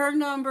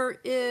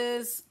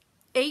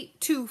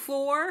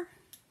 824.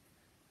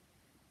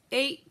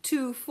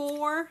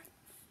 824.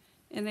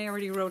 And they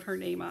already wrote her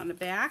name on the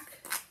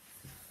back.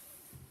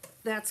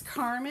 That's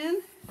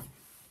Carmen.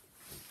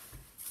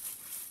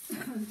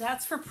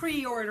 That's for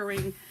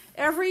pre-ordering.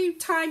 Every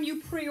time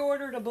you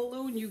pre-ordered a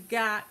balloon, you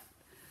got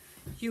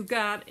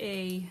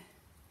a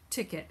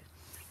ticket.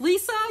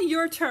 Lisa,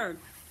 your turn.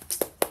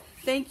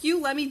 Thank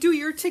you. Let me do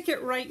your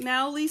ticket right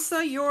now,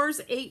 Lisa.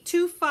 Yours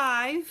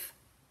 825.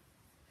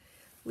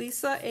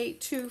 Lisa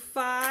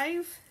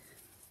 825.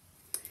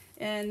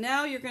 And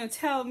now you're going to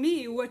tell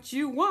me what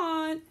you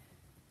want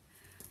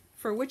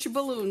for which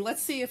balloon.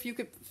 Let's see if you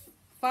could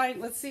find,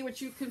 let's see what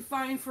you can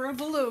find for a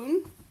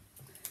balloon.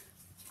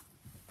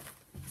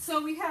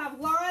 So we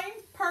have lime,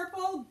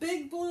 purple,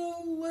 big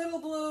blue, little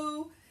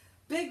blue,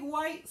 big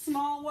white,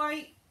 small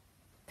white,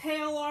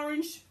 pale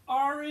orange,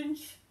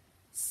 orange,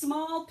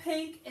 small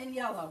pink, and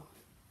yellow.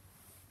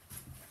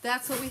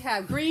 That's what we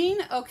have. Green,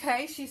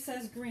 okay, she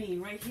says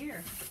green right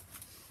here.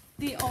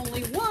 The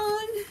only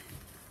one.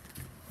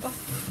 Oh,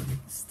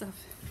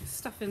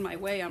 stuff in my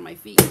way on my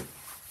feet.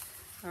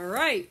 All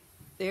right,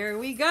 there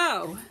we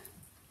go.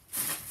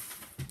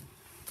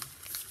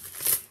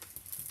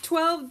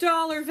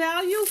 $12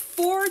 value,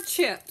 4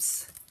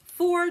 chips.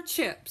 4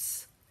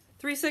 chips.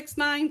 3, 6,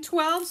 9,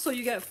 12, so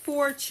you get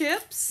 4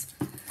 chips.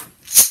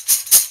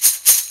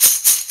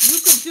 You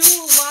could do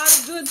a lot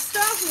of good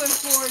stuff with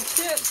 4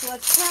 chips.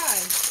 Let's try.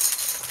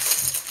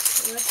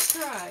 Let's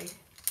try.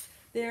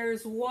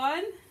 There's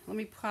 1. Let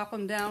me pop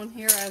them down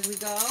here as we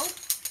go.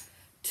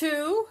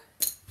 2,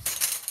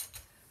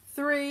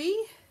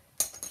 3,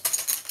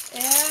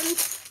 and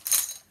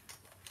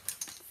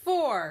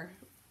 4.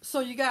 So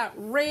you got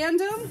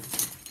random,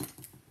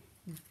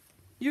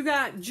 you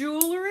got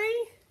jewelry,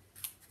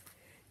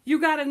 you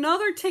got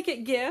another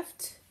ticket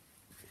gift.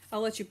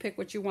 I'll let you pick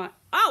what you want.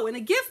 Oh, and a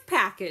gift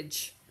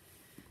package.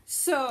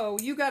 So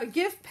you got a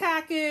gift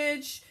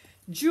package,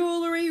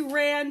 jewelry,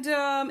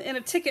 random, and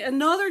a ticket,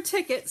 another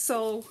ticket.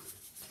 So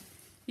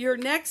your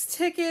next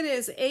ticket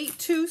is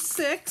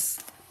 826.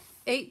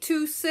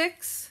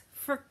 826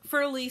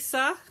 for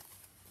Lisa.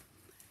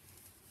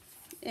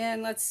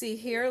 And let's see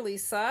here,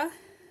 Lisa.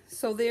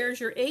 So there's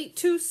your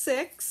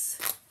 826.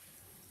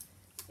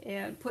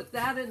 And put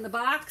that in the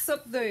box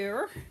up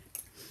there.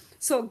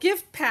 So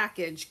gift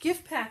package.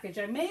 Gift package.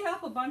 I made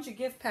up a bunch of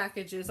gift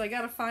packages. I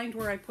got to find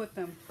where I put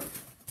them.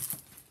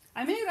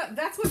 I made up,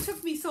 that's what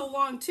took me so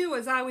long too,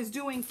 is I was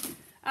doing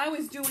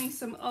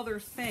some other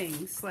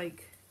things,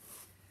 like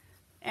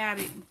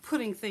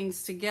putting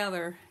things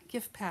together.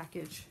 Gift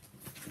package.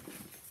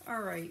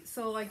 All right,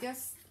 so I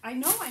guess, I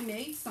know I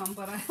made some,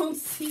 but I don't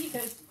see it.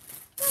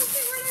 I don't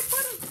see where I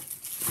put them.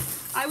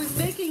 I was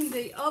making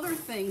the other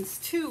things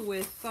too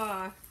with,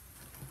 I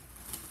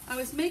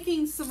was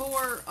making some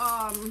more,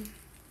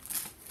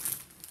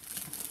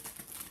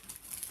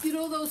 you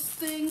know those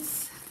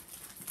things,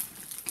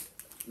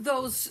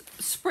 those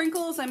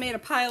sprinkles? I made a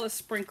pile of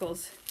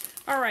sprinkles.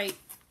 All right,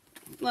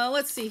 well,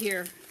 let's see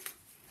here.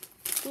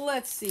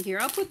 Let's see here.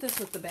 I'll put this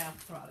with the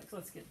bath products.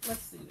 Let's do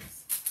this.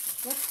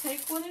 Let's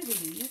take one of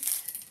these.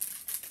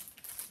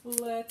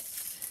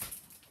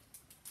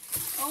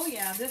 Oh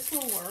yeah, this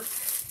will work.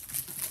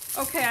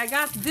 Okay, I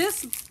got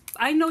this.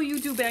 I know you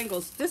do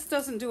bangles. This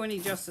doesn't do any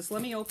justice.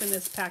 Let me open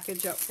this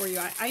package up for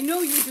you. I know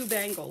you do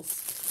bangles.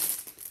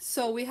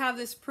 So we have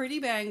this pretty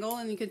bangle,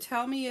 and you can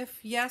tell me if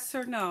yes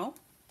or no.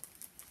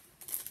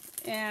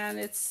 And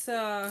it's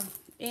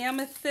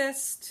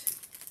Amethyst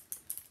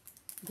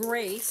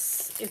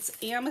Grace. It's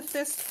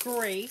Amethyst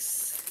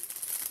Grace.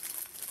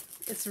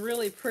 It's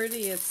really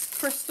pretty. It's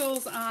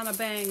crystals on a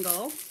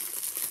bangle.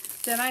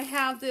 Then I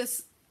have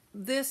this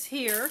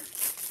here.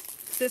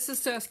 This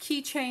is a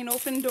keychain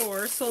open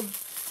door. So,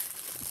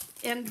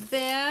 and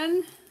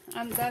then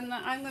I'm going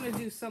to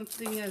do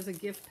something as a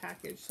gift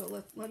package.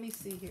 So let me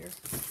see here.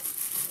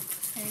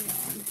 Hang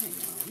on.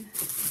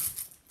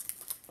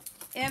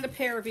 And a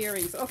pair of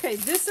earrings. Okay,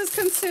 this is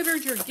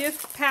considered your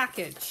gift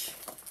package.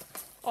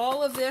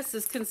 All of this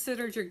is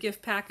considered your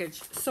gift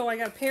package. So I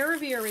got a pair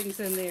of earrings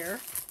in there.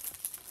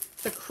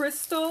 The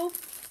crystal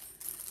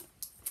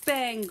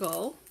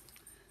bangle,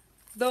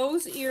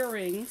 those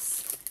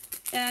earrings,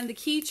 and the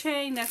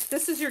keychain.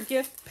 This is your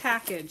gift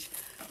package.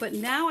 But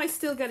now I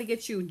still got to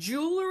get you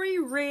jewelry,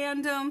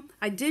 random.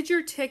 I did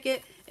your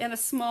ticket, and a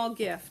small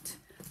gift.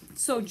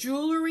 So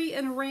jewelry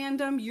and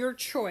random, your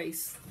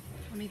choice.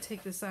 Let me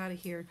take this out of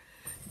here.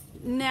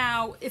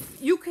 Now,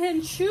 if you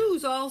can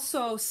choose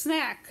also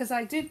snack, because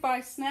I did buy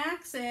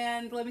snacks,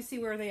 and let me see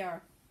where they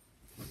are.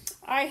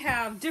 I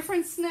have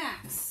different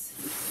snacks.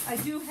 I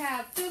do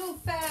have Fiddle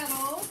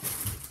Faddle,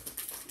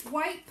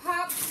 white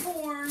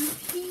popcorn,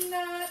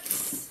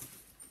 peanuts,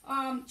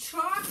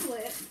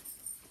 chocolate.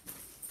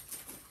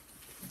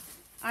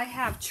 I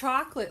have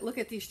chocolate. Look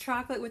at these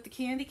chocolate with the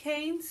candy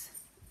canes.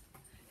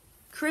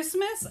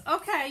 Christmas?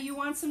 Okay, you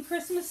want some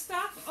Christmas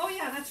stuff? Oh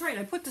yeah, that's right.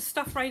 I put the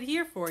stuff right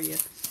here for you.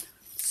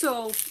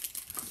 So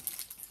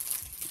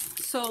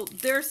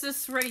there's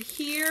this right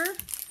here.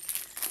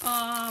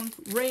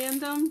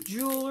 Random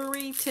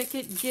jewelry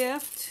ticket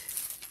gift.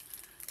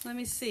 Let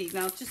me see.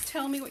 Now just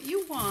tell me what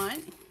you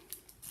want.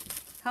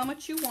 How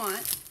much you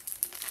want.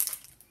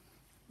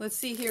 Let's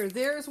see here.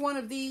 There's one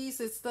of these.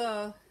 It's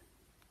the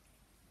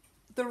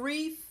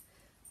wreath,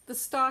 the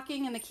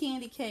stocking, and the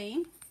candy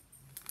cane.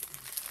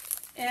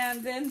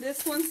 And then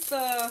this one's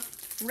the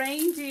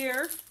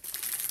reindeer.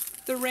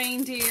 The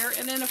reindeer.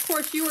 And then, of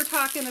course, you were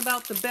talking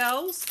about the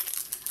bells.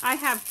 I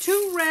have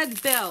 2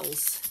 red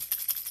bells.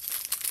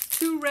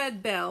 2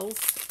 red bells.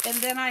 And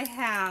then I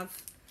have...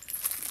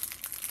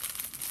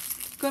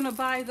 Gonna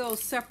buy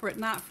those separate,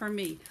 not for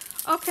me.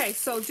 Okay,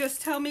 so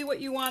just tell me what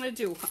you want to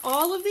do.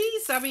 All of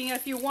these? I mean,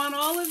 if you want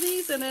all of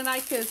these, and then I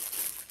could...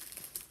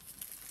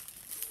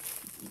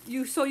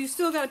 So you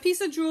still got a piece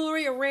of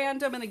jewelry, a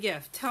random, and a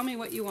gift. Tell me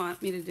what you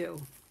want me to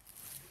do.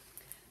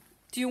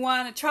 Do you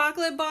want a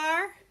chocolate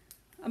bar?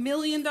 $1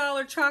 million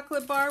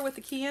chocolate bar with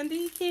the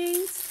candy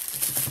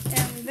canes?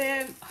 And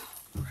then...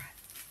 Oh,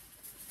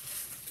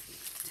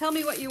 tell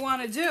me what you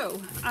want to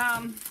do.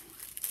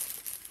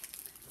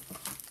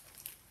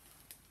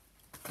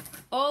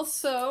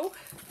 Also,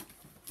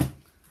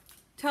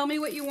 tell me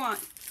what you want.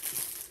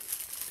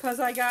 Because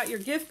I got your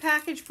gift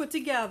package put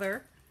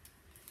together.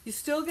 You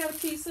still get a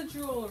piece of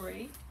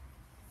jewelry.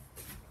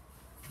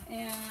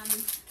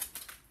 And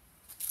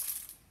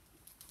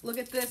look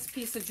at this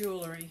piece of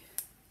jewelry.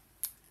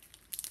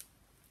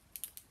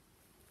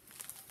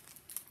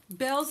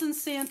 Bells and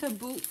Santa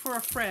boot for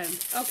a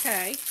friend.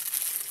 Okay.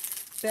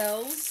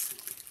 Bells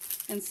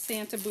and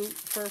Santa boot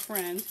for a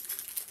friend.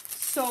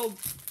 So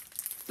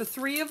the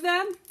 3 of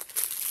them,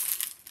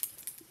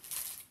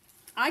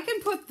 I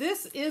can put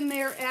this in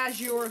there as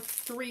your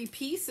 3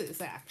 pieces,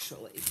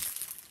 actually.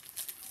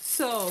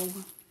 So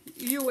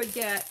you would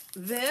get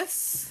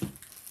this.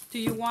 Do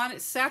you want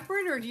it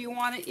separate or do you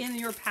want it in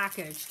your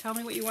package? Tell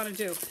me what you want to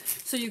do.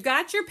 So you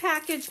got your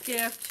package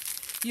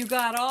gift. You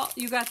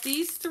got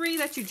these 3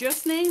 that you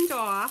just named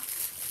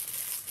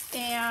off.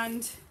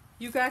 And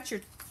you got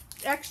your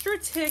extra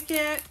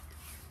ticket.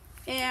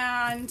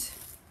 And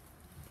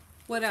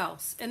what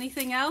else?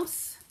 Anything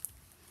else?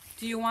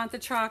 Do you want the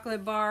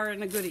chocolate bar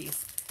and the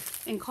goodies?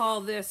 And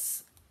call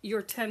this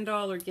your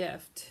 $10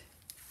 gift.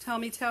 Tell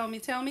me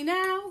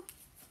now.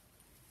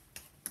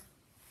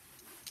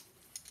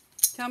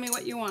 Tell me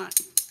what you want.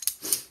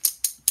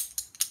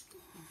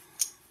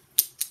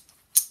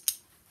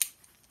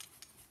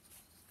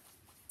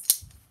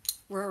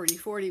 We're already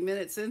 40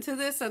 minutes into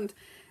this,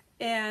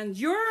 and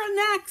you're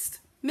next,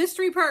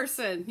 mystery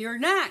person. You're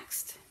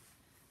next.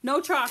 No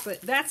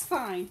chocolate. That's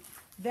fine.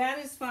 That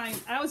is fine.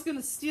 I was going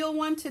to steal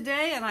one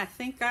today, and I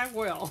think I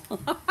will.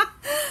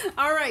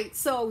 All right,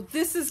 so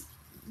this is,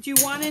 do you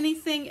want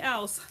anything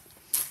else?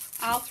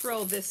 I'll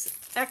throw this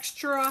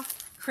extra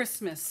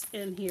Christmas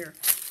in here.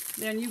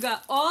 Then you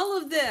got all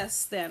of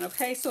this then,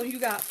 okay? So you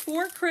got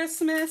 4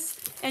 Christmas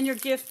and your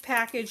gift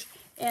package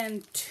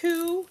and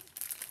 2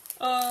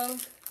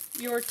 of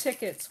your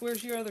tickets.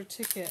 Where's your other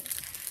ticket?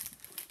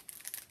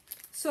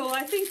 So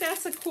I think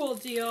that's a cool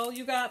deal.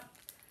 You got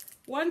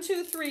 1,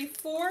 2, 3,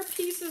 4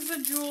 pieces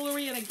of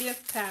jewelry and a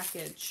gift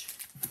package.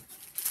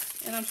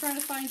 And I'm trying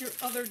to find your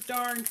other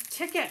darn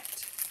ticket.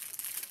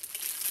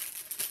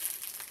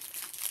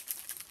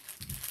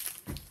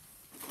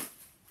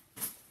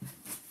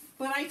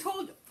 But I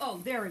told, oh,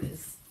 there it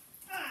is.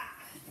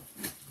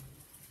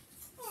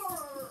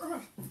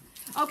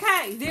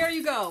 Okay, there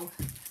you go.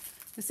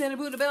 The Santa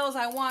Buddha bells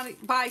I want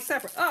to buy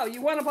separate. Oh,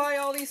 you want to buy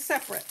all these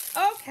separate.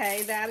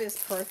 Okay, that is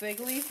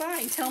perfectly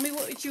fine. Tell me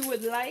what you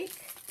would like.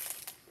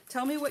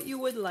 Tell me what you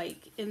would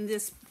like in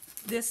this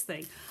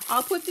thing.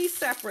 I'll put these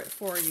separate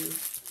for you.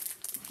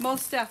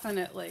 Most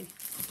definitely.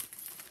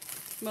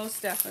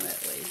 Most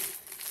definitely.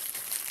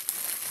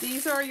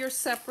 These are your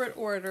separate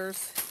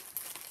orders.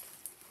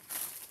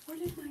 Where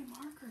did my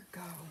marker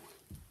go?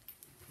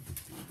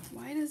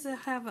 Why does it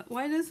have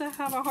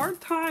a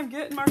hard time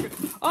getting marker?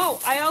 Oh,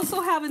 I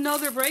also have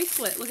another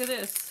bracelet. Look at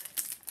this.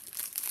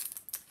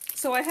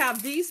 So I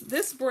have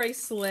this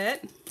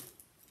bracelet.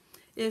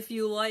 If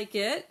you like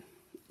it,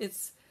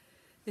 it's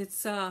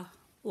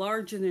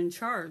large and in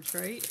charge,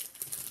 right?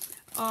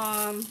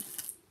 Where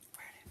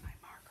did my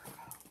marker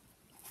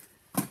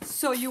go?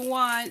 So you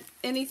want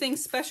anything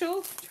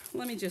special?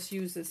 Let me just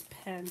use this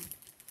pen.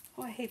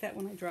 Oh, I hate that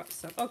when I drop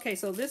stuff. Okay,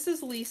 so this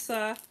is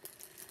Lisa.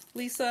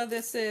 Lisa,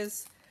 this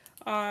is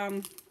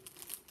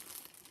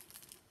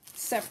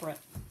separate.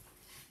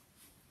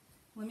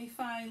 Let me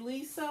find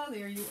Lisa.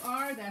 There you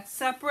are. That's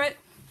separate.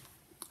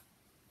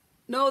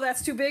 No,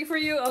 that's too big for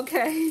you?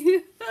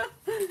 Okay.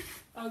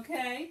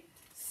 Okay.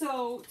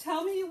 So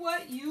tell me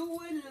what you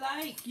would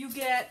like. You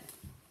get,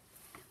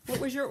 what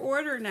was your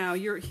order now?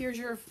 You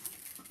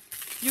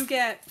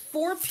get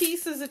 4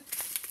 pieces of,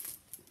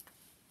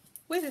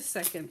 wait a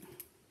second.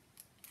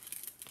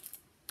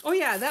 Oh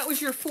yeah, that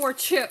was your 4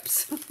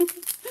 chips.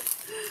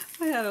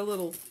 I had a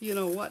little, you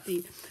know what,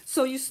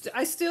 so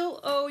I still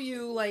owe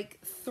you like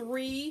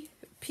 3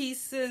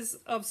 pieces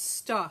of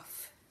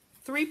stuff.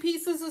 3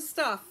 pieces of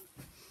stuff.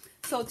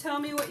 So tell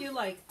me what you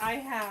like. I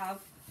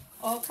have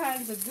all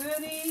kinds of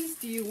goodies.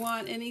 Do you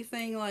want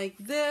anything like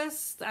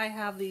this? I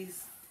have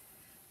these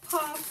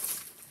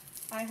puffs.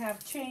 I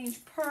have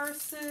change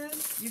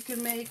purses. You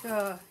can make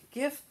a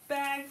gift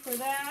bag for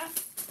that.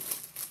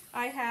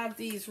 I have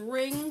these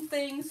ring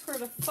things for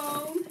the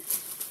phone.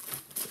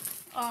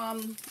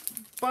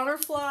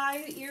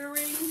 Butterfly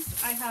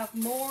earrings. I have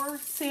more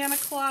Santa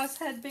Claus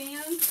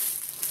headbands.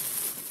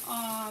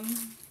 I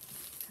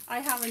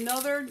have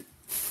another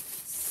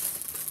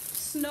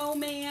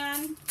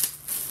snowman.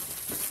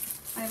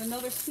 I have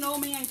another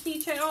snowman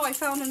keychain. Oh, I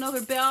found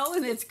another bell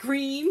and it's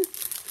green.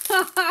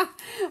 I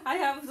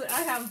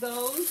have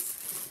those.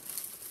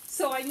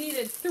 So I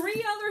needed 3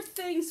 other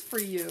things for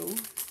you.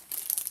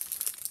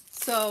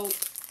 So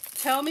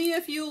tell me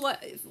if you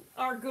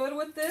are good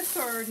with this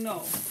or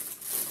no.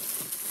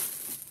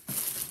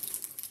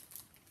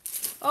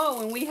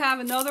 Oh, and we have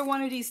another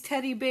one of these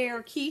teddy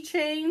bear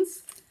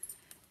keychains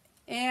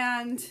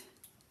and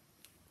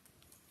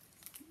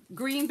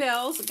green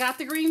bells. Got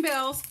the green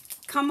bells.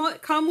 Come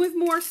with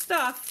more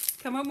stuff.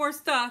 Come with more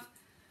stuff.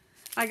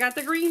 I got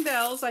the green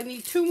bells. I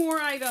need 2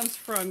 more items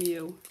from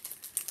you.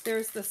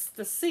 There's the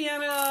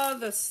Santa,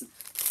 the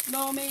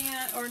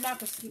snowman, or not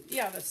the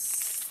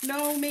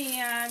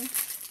snowman,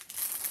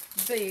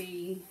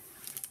 the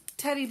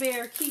teddy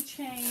bear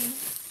keychain,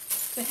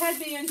 the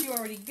headband you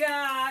already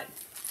got.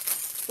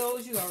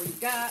 Those you already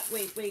got.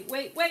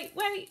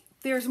 Wait.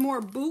 There's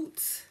more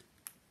boots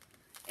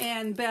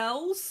and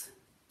bells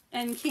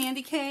and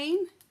candy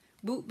cane.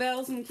 Boot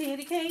bells and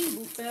candy cane.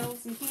 Boot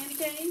bells and candy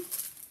cane.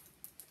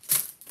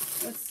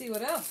 Let's see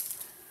what else.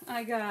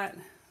 I got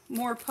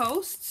more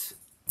posts.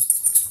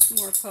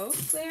 More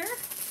posts there.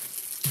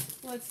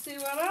 Let's see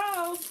what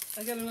else.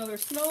 I got another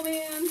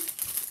snowman.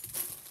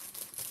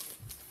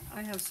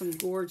 I have some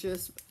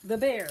gorgeous, the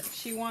bear.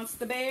 She wants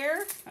the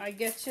bear. I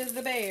get you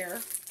the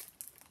bear.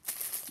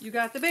 You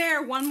got the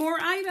bear. 1 more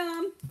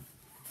item.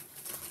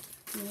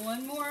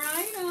 1 more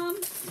item.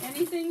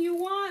 Anything you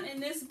want in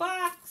this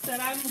box that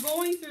I'm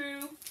going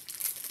through.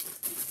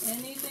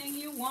 Anything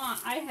you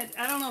want. I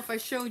don't know if I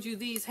showed you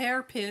these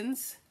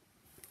hairpins.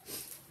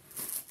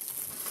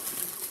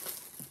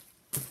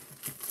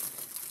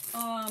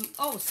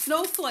 Oh,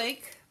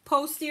 snowflake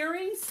post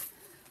earrings.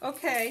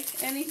 Okay,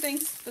 anything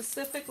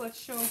specific? Let's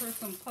show her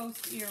some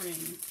post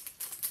earrings.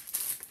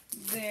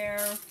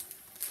 There.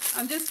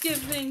 I'm just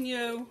giving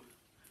you,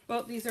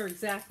 well, these are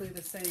exactly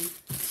the same.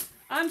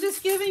 I'm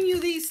just giving you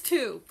these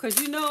 2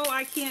 because you know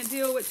I can't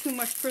deal with too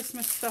much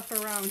Christmas stuff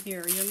around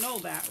here. You know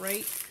that,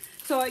 right?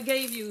 So I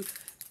gave you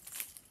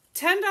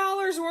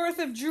 $10 worth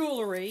of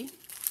jewelry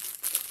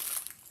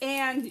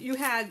and you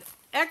had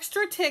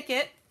extra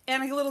ticket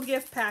and a little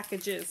gift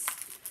packages.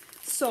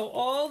 So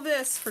all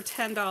this for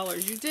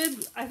 $10. You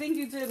did, I think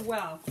you did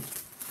well.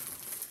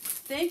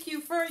 Thank you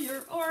for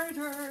your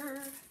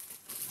order.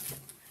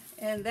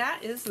 And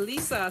that is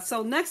Lisa.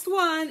 So next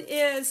one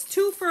is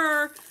 2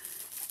 for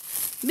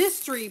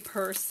mystery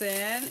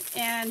person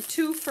and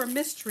 2 for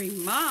mystery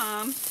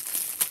mom.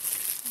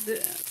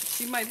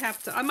 She might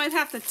have to, I might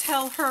have to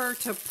tell her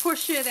to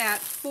push it at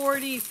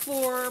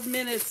 44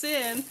 minutes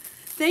in.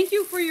 Thank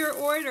you for your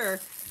order.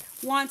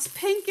 Wants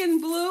pink and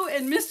blue,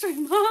 and mystery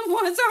mom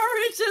wants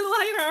orange and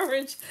light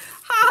orange.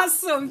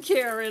 Awesome,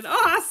 Karen.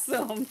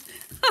 Awesome.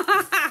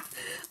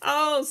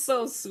 Oh,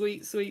 so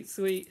sweet, sweet,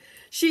 sweet.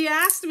 She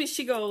asked me,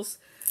 she goes,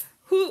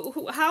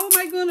 how am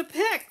I going to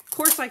pick? Of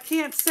course, I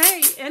can't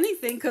say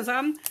anything because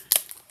I'm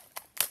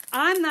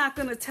not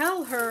going to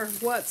tell her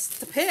what's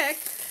to pick.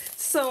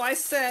 So I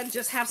said,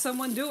 just have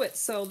someone do it.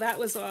 So that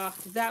was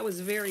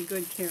very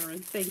good, Karen.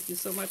 Thank you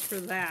so much for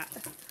that.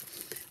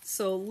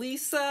 So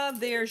Lisa,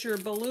 there's your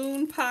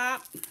balloon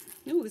pop.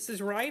 Ooh, this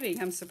is writing.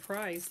 I'm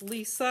surprised.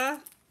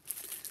 Lisa,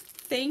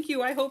 thank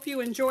you. I hope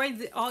you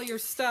enjoyed all your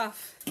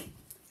stuff.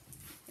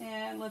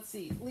 And let's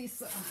see,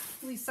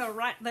 Lisa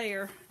right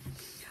there.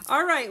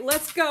 All right,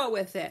 let's go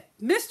with it.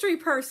 Mystery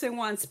person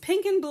wants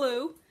pink and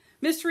blue.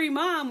 Mystery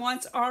mom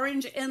wants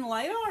orange and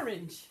light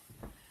orange.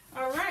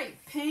 All right,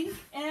 pink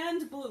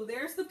and blue.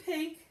 There's the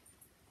pink.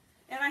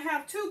 And I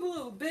have 2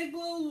 blue, big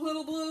blue,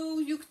 little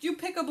blue. You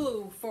pick a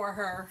blue for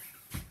her.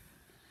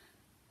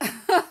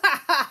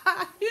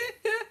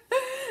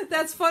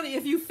 That's funny.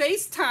 If you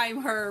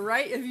FaceTime her,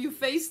 right? If you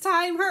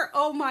FaceTime her,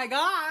 oh my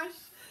gosh.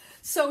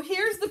 So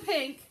here's the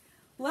pink.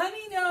 Let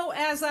me know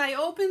as I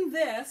open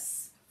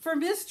this for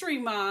Mystery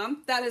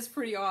Mom. That is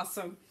pretty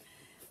awesome.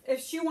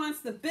 If she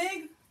wants the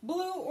big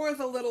blue or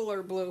the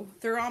littler blue.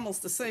 They're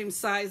almost the same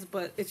size,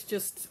 but it's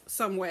just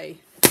some way.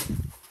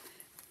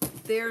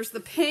 There's the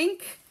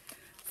pink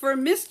for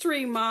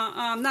Mystery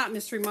Mom. Not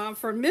Mystery Mom,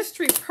 for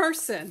Mystery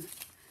Person.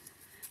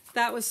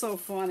 That was so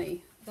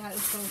funny. That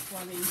is so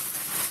funny.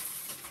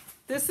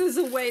 This is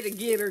a way to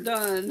get her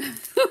done.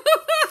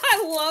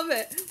 I love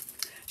it.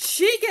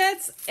 She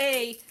gets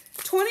a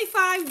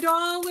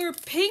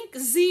 $25 pink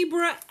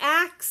zebra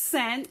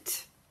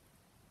accent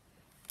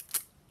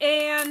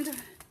and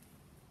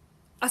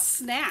a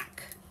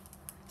snack.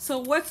 So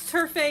what's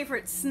her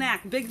favorite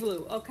snack? Big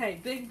Blue.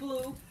 Okay, Big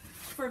Blue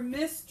for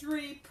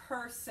mystery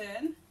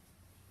person.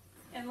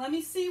 And let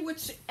me see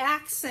which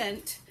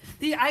accent.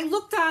 I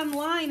looked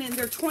online and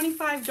they're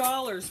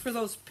 $25 for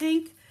those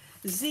pink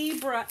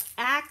zebra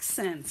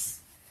accents.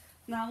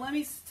 Now let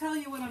me tell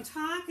you what I'm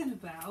talking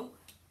about.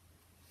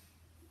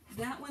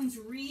 That one's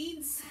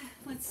reeds.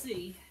 Let's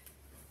see.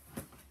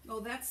 Oh,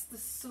 that's the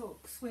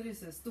soaks. What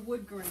is this? The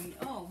wood grain.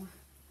 Oh,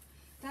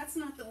 that's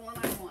not the one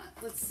I want.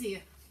 Let's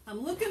see.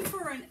 I'm looking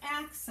for an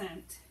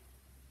accent.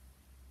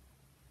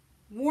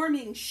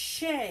 Warming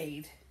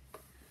shade.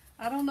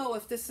 I don't know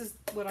if this is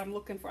what I'm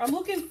looking for. I'm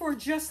looking for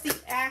just the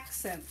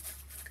accent.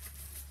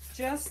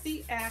 Just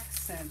the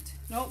accent.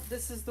 Nope,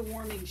 this is the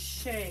warming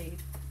shade.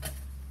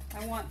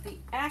 I want the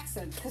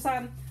accent because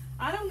I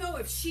don't know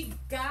if she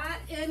got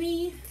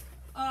any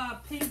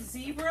pink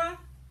zebra,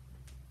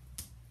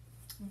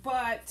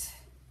 but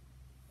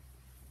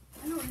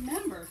I don't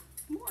remember.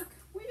 Mark,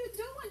 what are you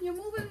doing? You're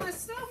moving my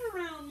stuff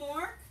around,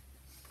 Mark.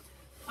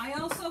 I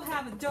also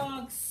have a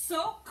dog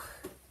soak.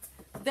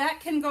 That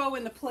can go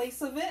in the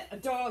place of it. A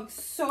dog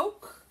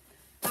soak.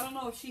 I don't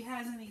know if she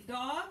has any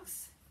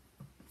dogs.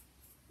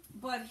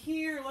 But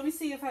here, let me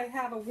see if I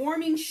have a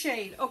warming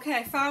shade. Okay,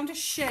 I found a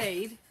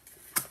shade.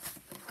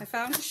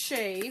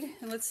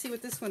 And let's see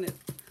what this one is.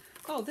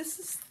 Oh,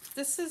 this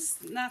is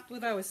not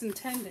what I was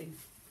intending.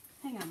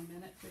 Hang on a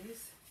minute,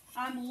 please.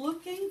 I'm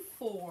looking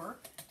for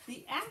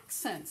the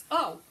accents.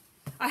 Oh,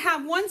 I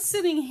have one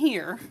sitting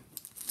here.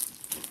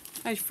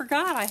 I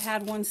forgot I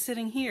had one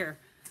sitting here.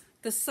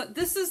 This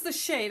is the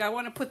shade. I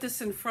want to put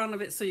this in front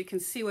of it so you can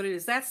see what it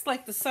is. That's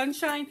like the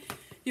sunshine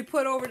you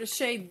put over the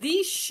shade.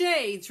 These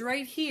shades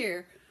right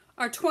here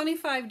are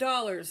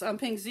 $25 on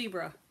Pink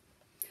Zebra.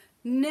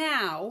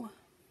 Now,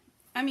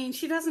 I mean,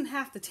 she doesn't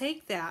have to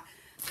take that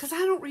because I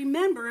don't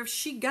remember if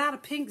she got a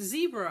Pink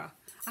Zebra.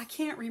 I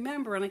can't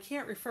remember, and I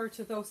can't refer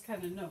to those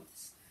kind of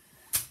notes.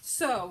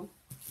 So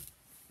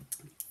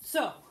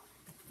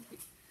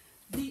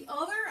the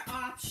other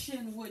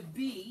option would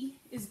be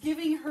is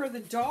giving her the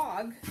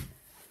dog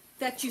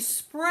that you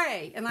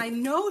spray, and I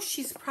know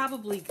she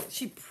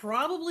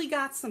probably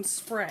got some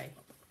spray.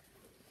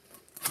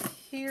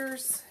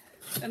 Here's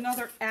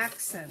another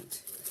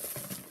accent.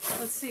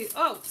 Let's see.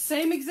 Oh,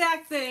 same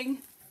exact thing.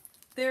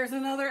 There's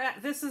another.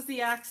 This is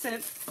the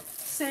accent.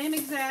 Same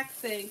exact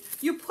thing.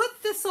 You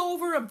put this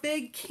over a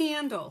big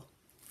candle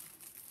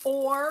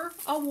or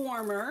a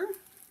warmer.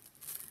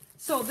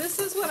 So this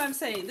is what I'm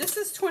saying. This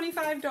is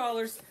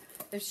 $25.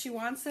 If she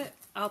wants it,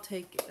 I'll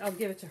take it. I'll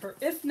give it to her.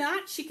 If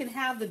not, she can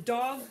have the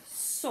dog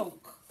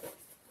soak.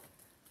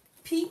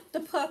 Pete the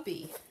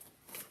puppy.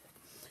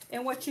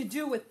 And what you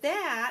do with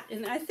that,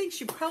 and I think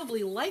she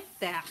probably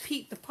liked that,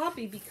 Pete the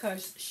puppy,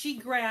 because she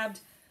grabbed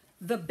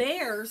the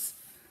bears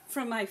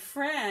from my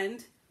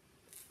friend.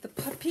 The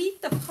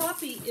Pete the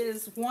puppy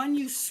is one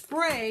you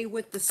spray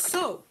with the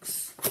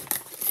soaks.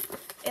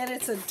 And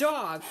it's a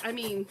dog. I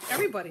mean,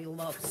 everybody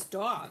loves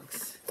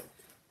dogs,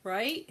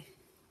 right?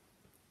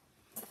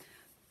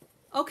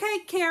 Okay,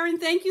 Karen,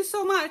 thank you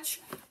so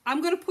much.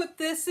 I'm going to put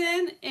this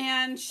in,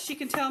 and she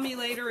can tell me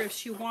later if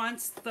she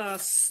wants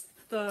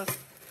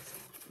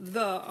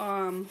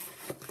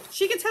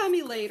she can tell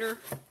me later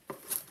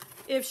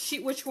if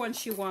which one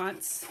she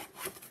wants.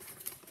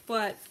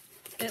 But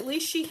at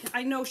least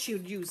I know she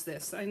would use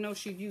this. I know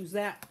she'd use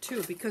that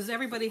too, because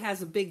everybody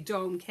has a big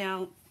dome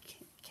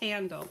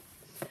candle.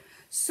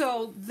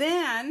 So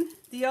then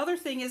the other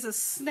thing is a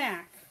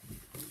snack.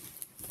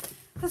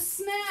 A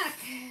snack.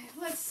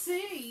 Let's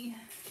see.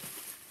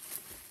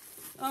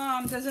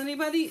 Does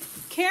anybody?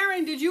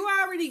 Karen, did you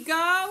already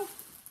go?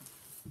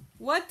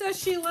 What does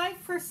she like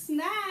for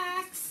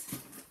snacks?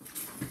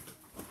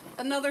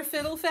 Another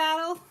fiddle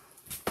faddle?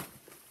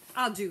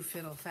 I'll do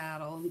fiddle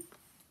faddle.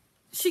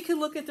 She can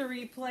look at the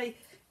replay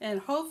and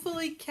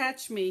hopefully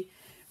catch me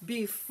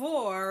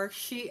before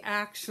she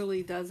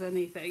actually does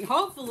anything.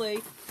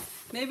 Hopefully.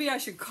 Maybe I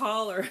should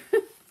call her.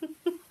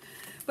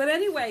 But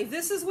anyway,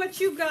 this is what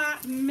you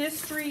got,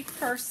 mystery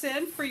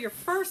person, for your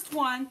first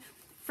one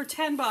for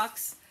 10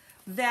 bucks.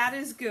 That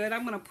is good.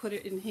 I'm going to put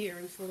it in here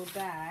in this little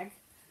bag.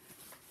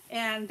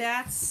 And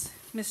that's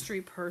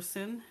mystery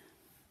person.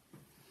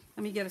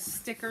 Let me get a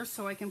sticker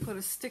so I can put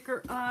a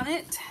sticker on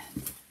it.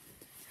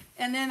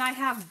 And then I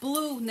have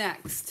blue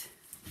next.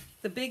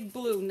 The big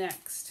blue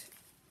next.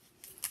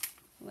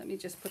 Let me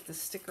just put the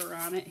sticker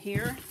on it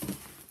here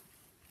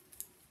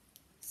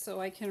so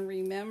I can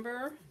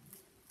remember.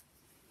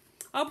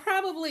 I'll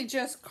probably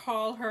just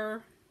call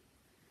her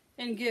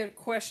and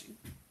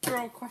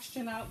throw a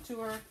question out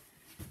to her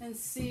and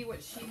see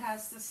what she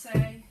has to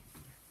say.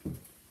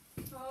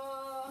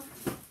 I'll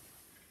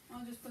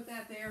just put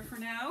that there for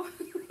now.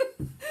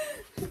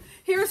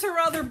 Here's her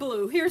other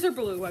blue. Here's her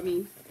blue, I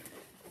mean.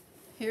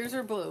 Here's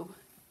her blue.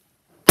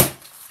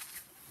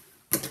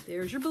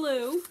 There's your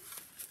blue.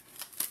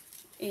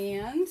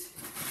 And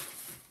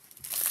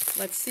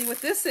let's see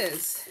what this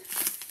is.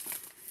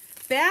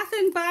 Bath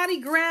and Body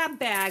grab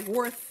bag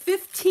worth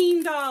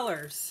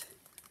 $15.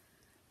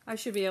 I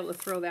should be able to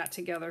throw that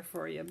together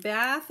for you.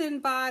 Bath and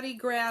Body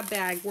grab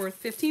bag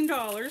worth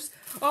 $15.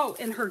 Oh,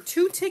 and her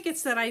 2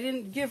 tickets that I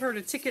didn't give her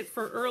the ticket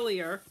for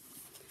earlier.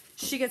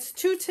 She gets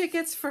 2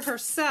 tickets for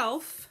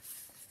herself,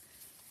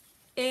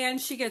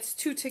 and she gets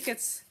 2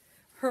 tickets.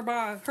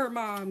 Her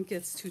mom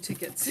gets 2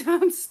 tickets.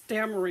 I'm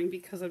stammering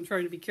because I'm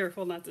trying to be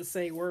careful not to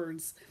say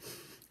words.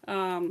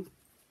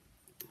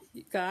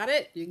 You got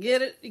it? You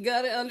get it? You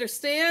got to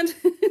understand?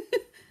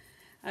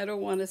 I don't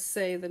want to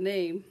say the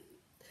name.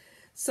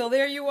 So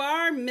there you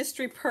are,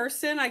 mystery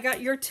person. I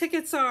got your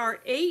tickets are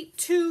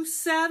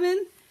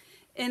 827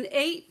 and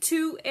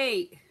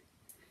 828.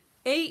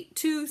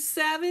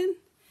 827,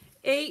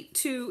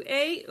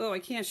 828. Oh, I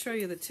can't show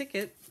you the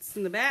ticket. It's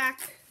in the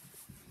back.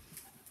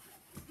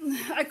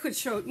 I could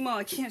show, well,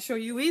 I can't show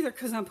you either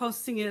because I'm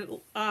posting it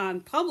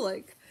on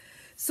public.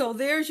 So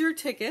there's your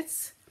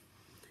tickets.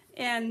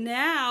 And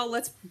now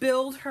let's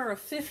build her a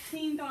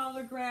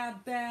 $15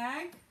 grab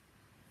bag.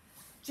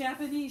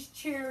 Japanese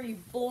cherry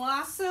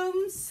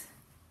blossoms.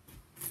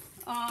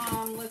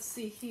 Let's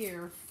see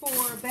here.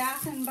 For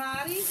Bath and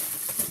Body,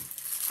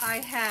 I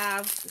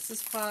have, this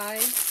is 5,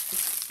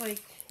 it's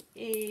like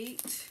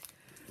 8.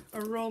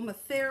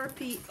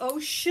 Aromatherapy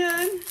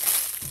Ocean.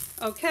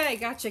 Okay,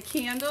 got you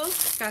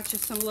candles, got you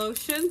some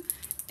lotion,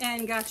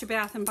 and got your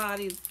Bath and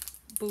Body.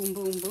 Boom,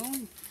 boom,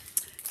 boom.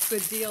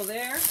 Good deal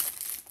there.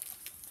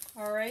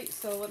 All right,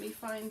 so let me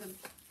find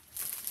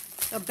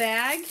a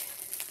bag.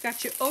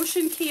 Got your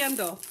ocean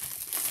candle.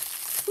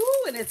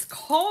 Ooh, and it's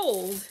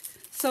cold.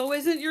 So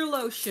isn't your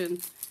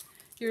lotion.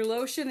 Your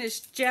lotion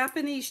is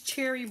Japanese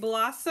cherry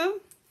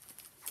blossom.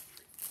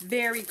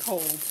 Very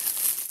cold.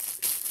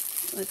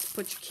 Let's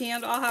put your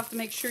candle. I'll have to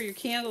make sure your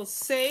candle's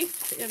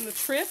safe in the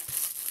trip.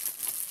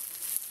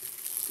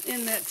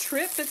 In that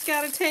trip it's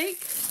got to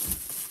take.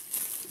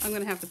 I'm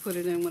going to have to put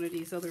it in one of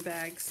these other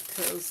bags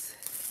because...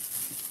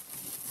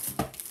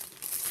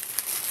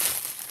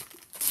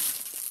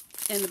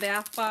 And the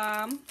bath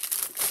bomb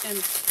and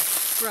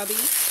scrubby.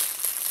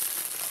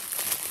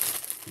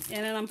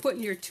 And then I'm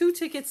putting your 2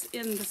 tickets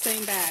in the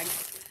same bag.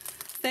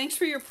 Thanks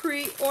for your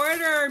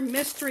pre-order,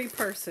 mystery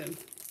person.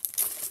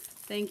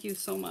 Thank you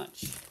so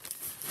much.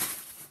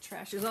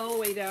 Trash is all the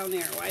way down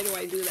there. Why do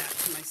I do that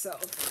to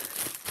myself?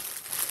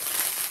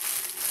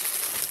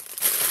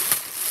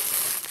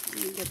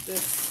 Let me get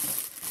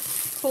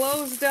this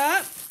closed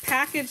up,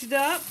 packaged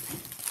up,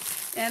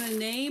 and a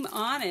name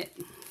on it.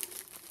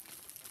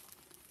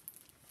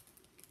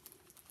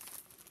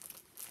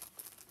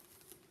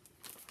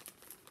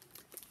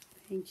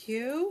 Thank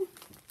you.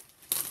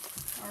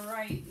 All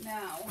right,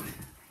 now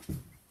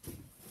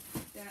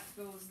that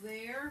goes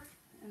there,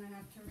 and I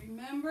have to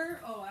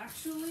remember, oh,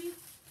 actually,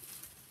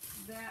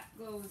 that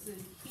goes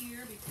in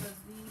here because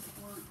these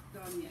weren't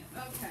done yet.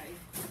 Okay,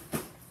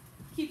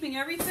 keeping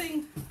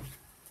everything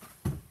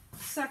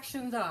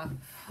sectioned up.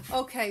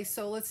 Okay,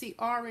 so let's see,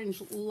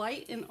 orange,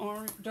 light and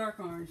orange,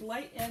 dark orange,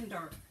 light and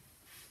dark.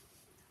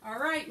 All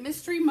right,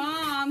 Mystery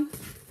Mom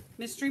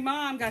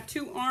got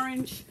 2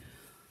 orange.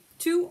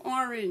 2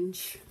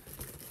 orange.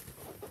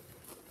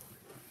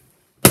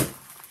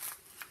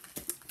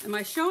 Am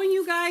I showing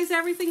you guys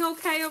everything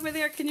okay over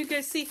there? Can you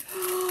guys see?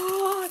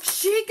 Oh,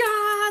 she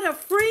got a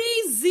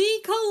free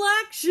Z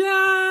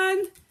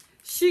collection.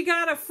 She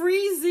got a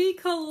free Z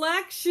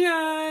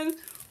collection.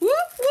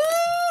 Whoop,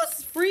 whoop.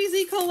 Free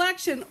Z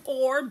collection.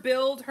 Or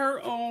build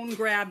her own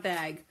grab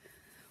bag.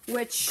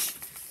 Which,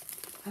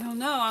 I don't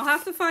know. I'll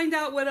have to find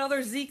out what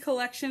other Z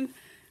collection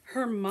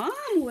her mom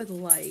would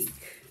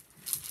like.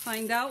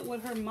 Find out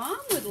what her mom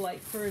would like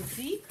for a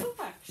Z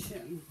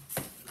collection.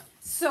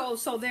 So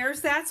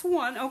that's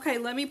one. Okay,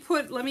 let me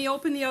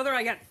open the other.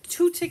 I got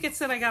 2 tickets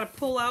that I got to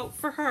pull out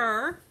for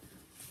her.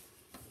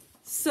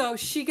 So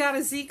she got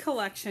a Z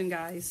collection,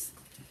 guys.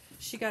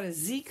 She got a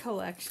Z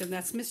collection.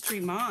 That's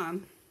Mystery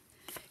Mom.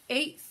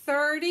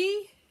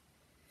 8:30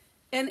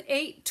 and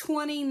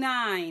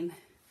 8:29.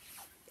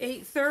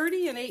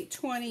 8:30 and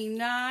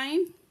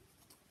 8:29.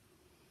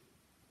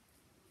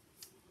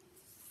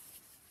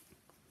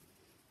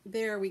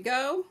 There we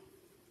go.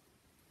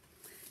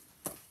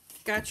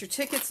 Got your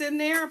tickets in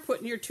there.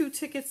 Putting your 2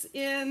 tickets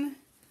in.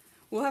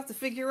 We'll have to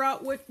figure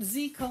out what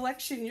Z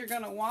collection you're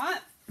going to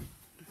want.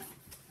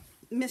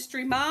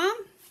 Mystery Mom.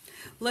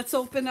 Let's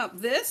open up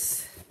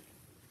this.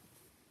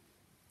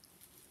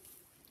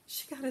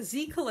 She got a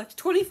Z collection.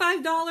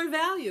 $25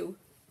 value.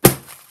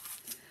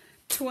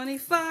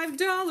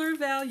 $25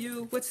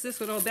 value. What's this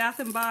one? Oh, Bath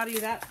and Body.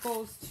 That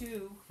goes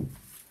to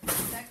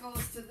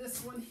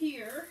this one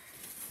here.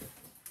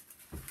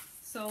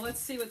 So let's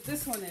see what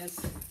this one is.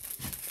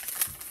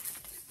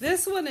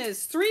 This one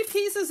is 3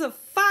 pieces of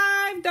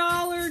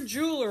 $5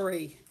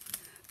 jewelry.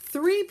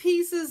 3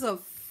 pieces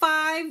of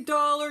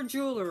 $5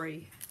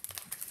 jewelry.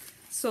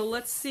 So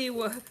let's see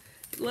what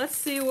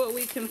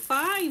we can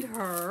find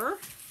her.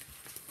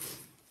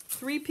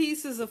 3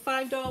 pieces of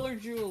 $5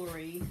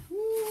 jewelry.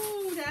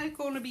 Ooh, that's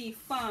going to be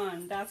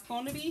fun. That's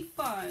going to be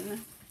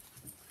fun.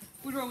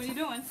 Woodrow, what are you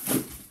doing?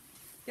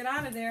 Get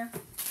out of there.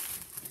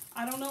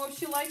 I don't know if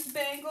she likes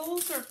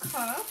bangles or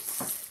cuffs.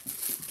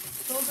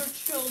 Those are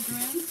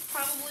children's.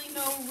 Probably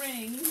no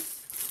rings.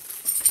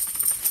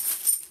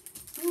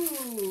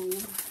 Ooh,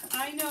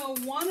 I know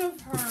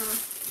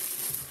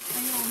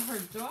her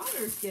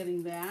daughter's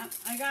getting that.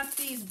 I got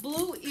these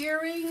blue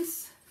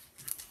earrings,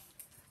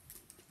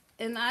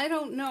 and I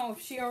don't know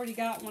if she already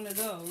got one of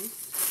those.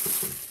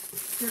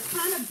 They're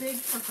kind of big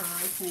for her,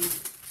 I think.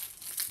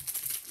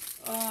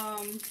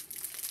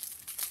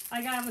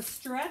 I got a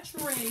stretch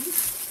ring.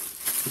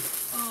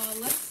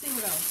 Let's see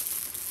what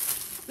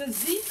else. The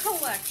Z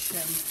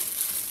collection.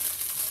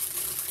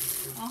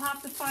 I'll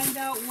have to find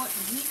out what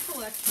Z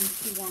collection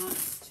she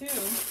wants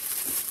too.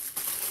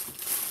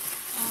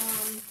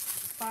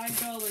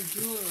 $5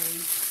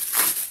 jewelry.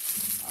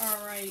 All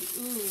right.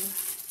 Ooh.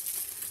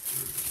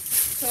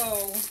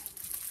 So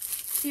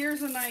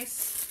here's a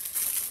nice.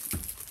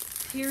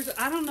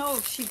 I don't know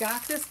if she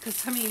got this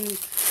because I mean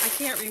I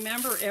can't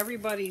remember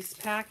everybody's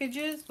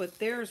packages, but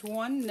there's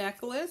one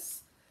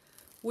necklace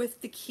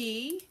with the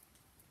key,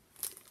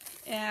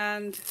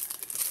 and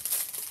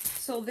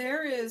so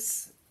there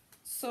is.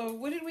 So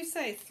what did we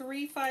say?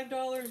 $3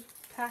 $5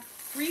 pack.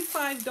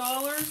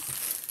 $5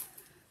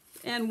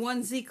 and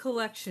one Z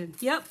collection.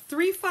 Yep,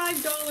 $3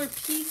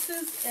 $5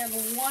 pieces and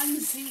one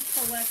Z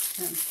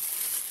collection.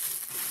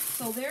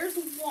 So there's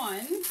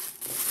one,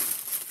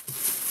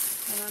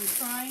 and I'm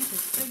trying to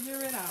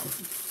figure it out.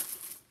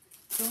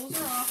 Those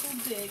are awful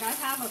big. I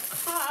have a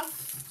cuff,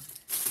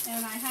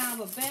 and I have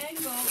a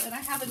bangle, and I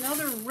have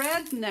another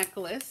red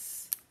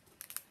necklace,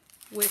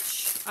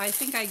 which I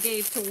think I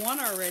gave to one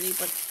already,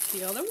 but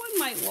the other one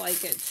might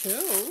like it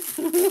too.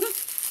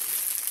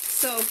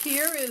 So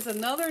here is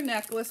another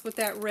necklace with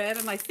that red,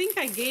 and I think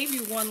I gave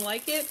you one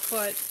like it,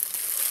 but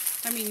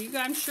I mean,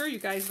 I'm sure you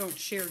guys don't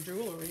share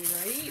jewelry,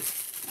 right?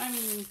 I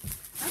mean,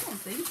 I don't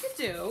think you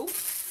do.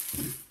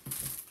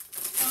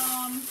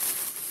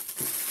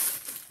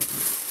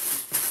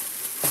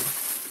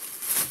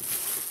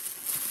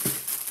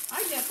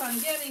 I guess I'm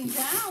getting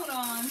down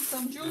on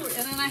some jewelry,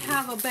 and then I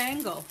have a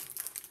bangle.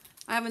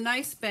 I have a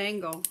nice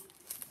bangle,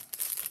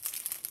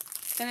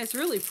 and it's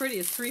really pretty.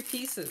 It's 3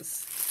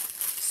 pieces.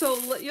 So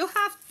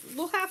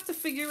we'll have to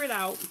figure it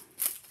out,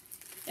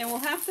 and we'll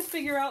have to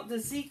figure out the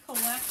Z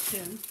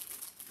collection.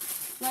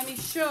 Let me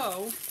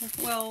show.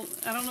 Well,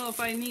 I don't know if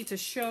I need to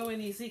show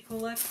any Z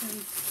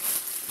collections.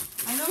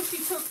 I know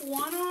she took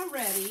one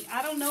already.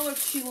 I don't know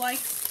if she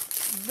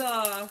likes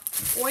the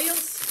oil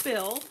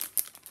spill.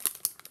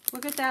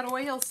 Look at that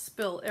oil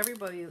spill.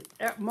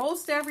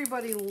 Most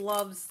everybody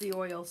loves the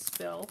oil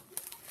spill.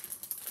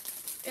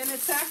 And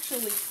it's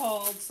actually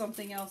called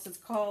something else. It's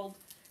called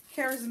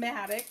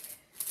Charismatic.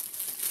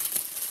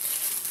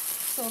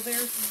 So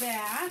there's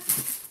that.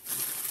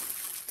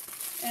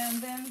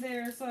 And then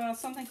there's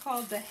something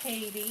called the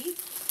Haiti.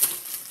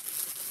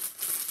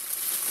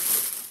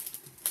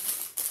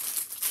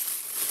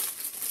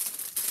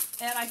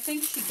 And I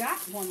think she got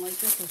one like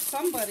this, or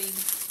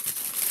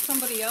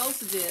somebody else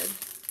did.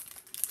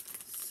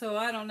 So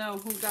I don't know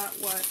who got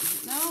what.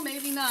 No,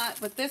 maybe not.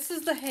 But this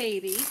is the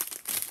Haiti.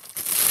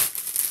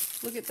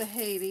 Look at the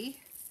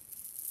Haiti.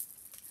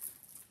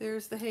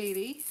 There's the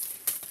Haiti.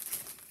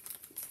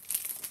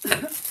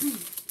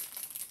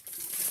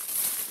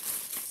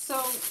 So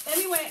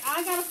anyway,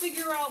 I gotta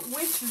figure out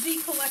which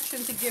Z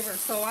collection to give her.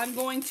 So I'm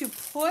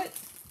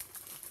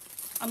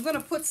gonna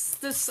put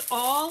this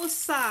all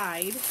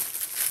aside,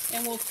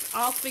 and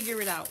I'll figure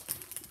it out.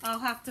 I'll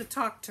have to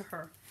talk to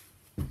her.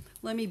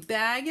 Let me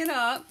bag it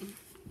up.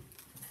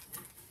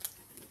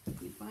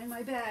 Let me find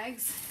my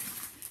bags.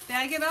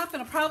 Bag it up,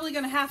 and I'm probably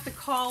gonna have to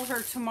call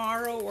her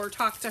tomorrow or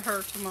talk to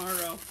her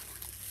tomorrow.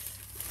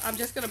 I'm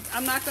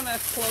not gonna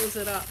close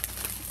it up.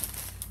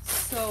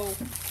 So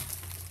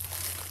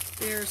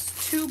there's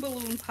 2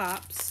 balloon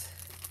pops.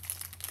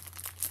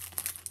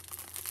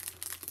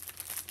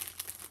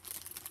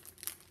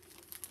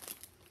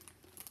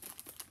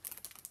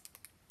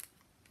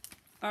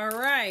 All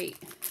right.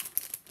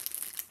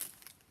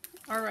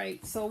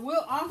 So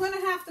I'm gonna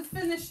have to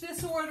finish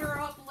this order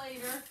up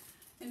later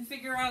and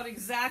figure out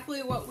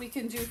exactly what we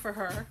can do for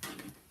her.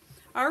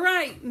 All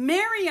right,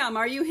 Miriam,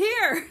 are you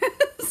here?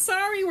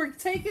 Sorry we're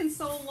taking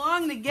so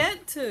long to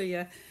get to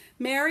you.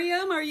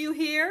 Miriam, are you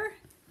here?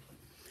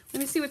 Let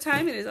me see what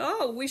time it is.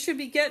 Oh, we should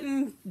be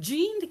getting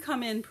Jean to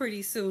come in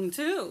pretty soon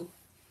too.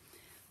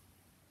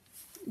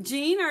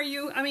 Jean,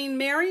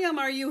 Miriam,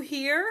 are you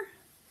here?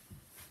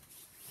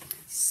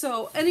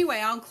 So anyway,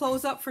 I'll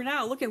close up for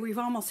now. Look, we've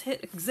almost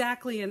hit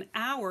exactly an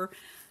hour,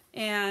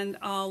 and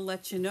I'll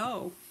let you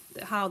know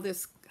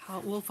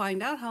we'll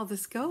find out how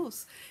this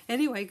goes.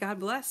 Anyway, God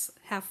bless.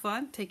 Have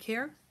fun. Take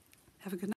care. Have a good night.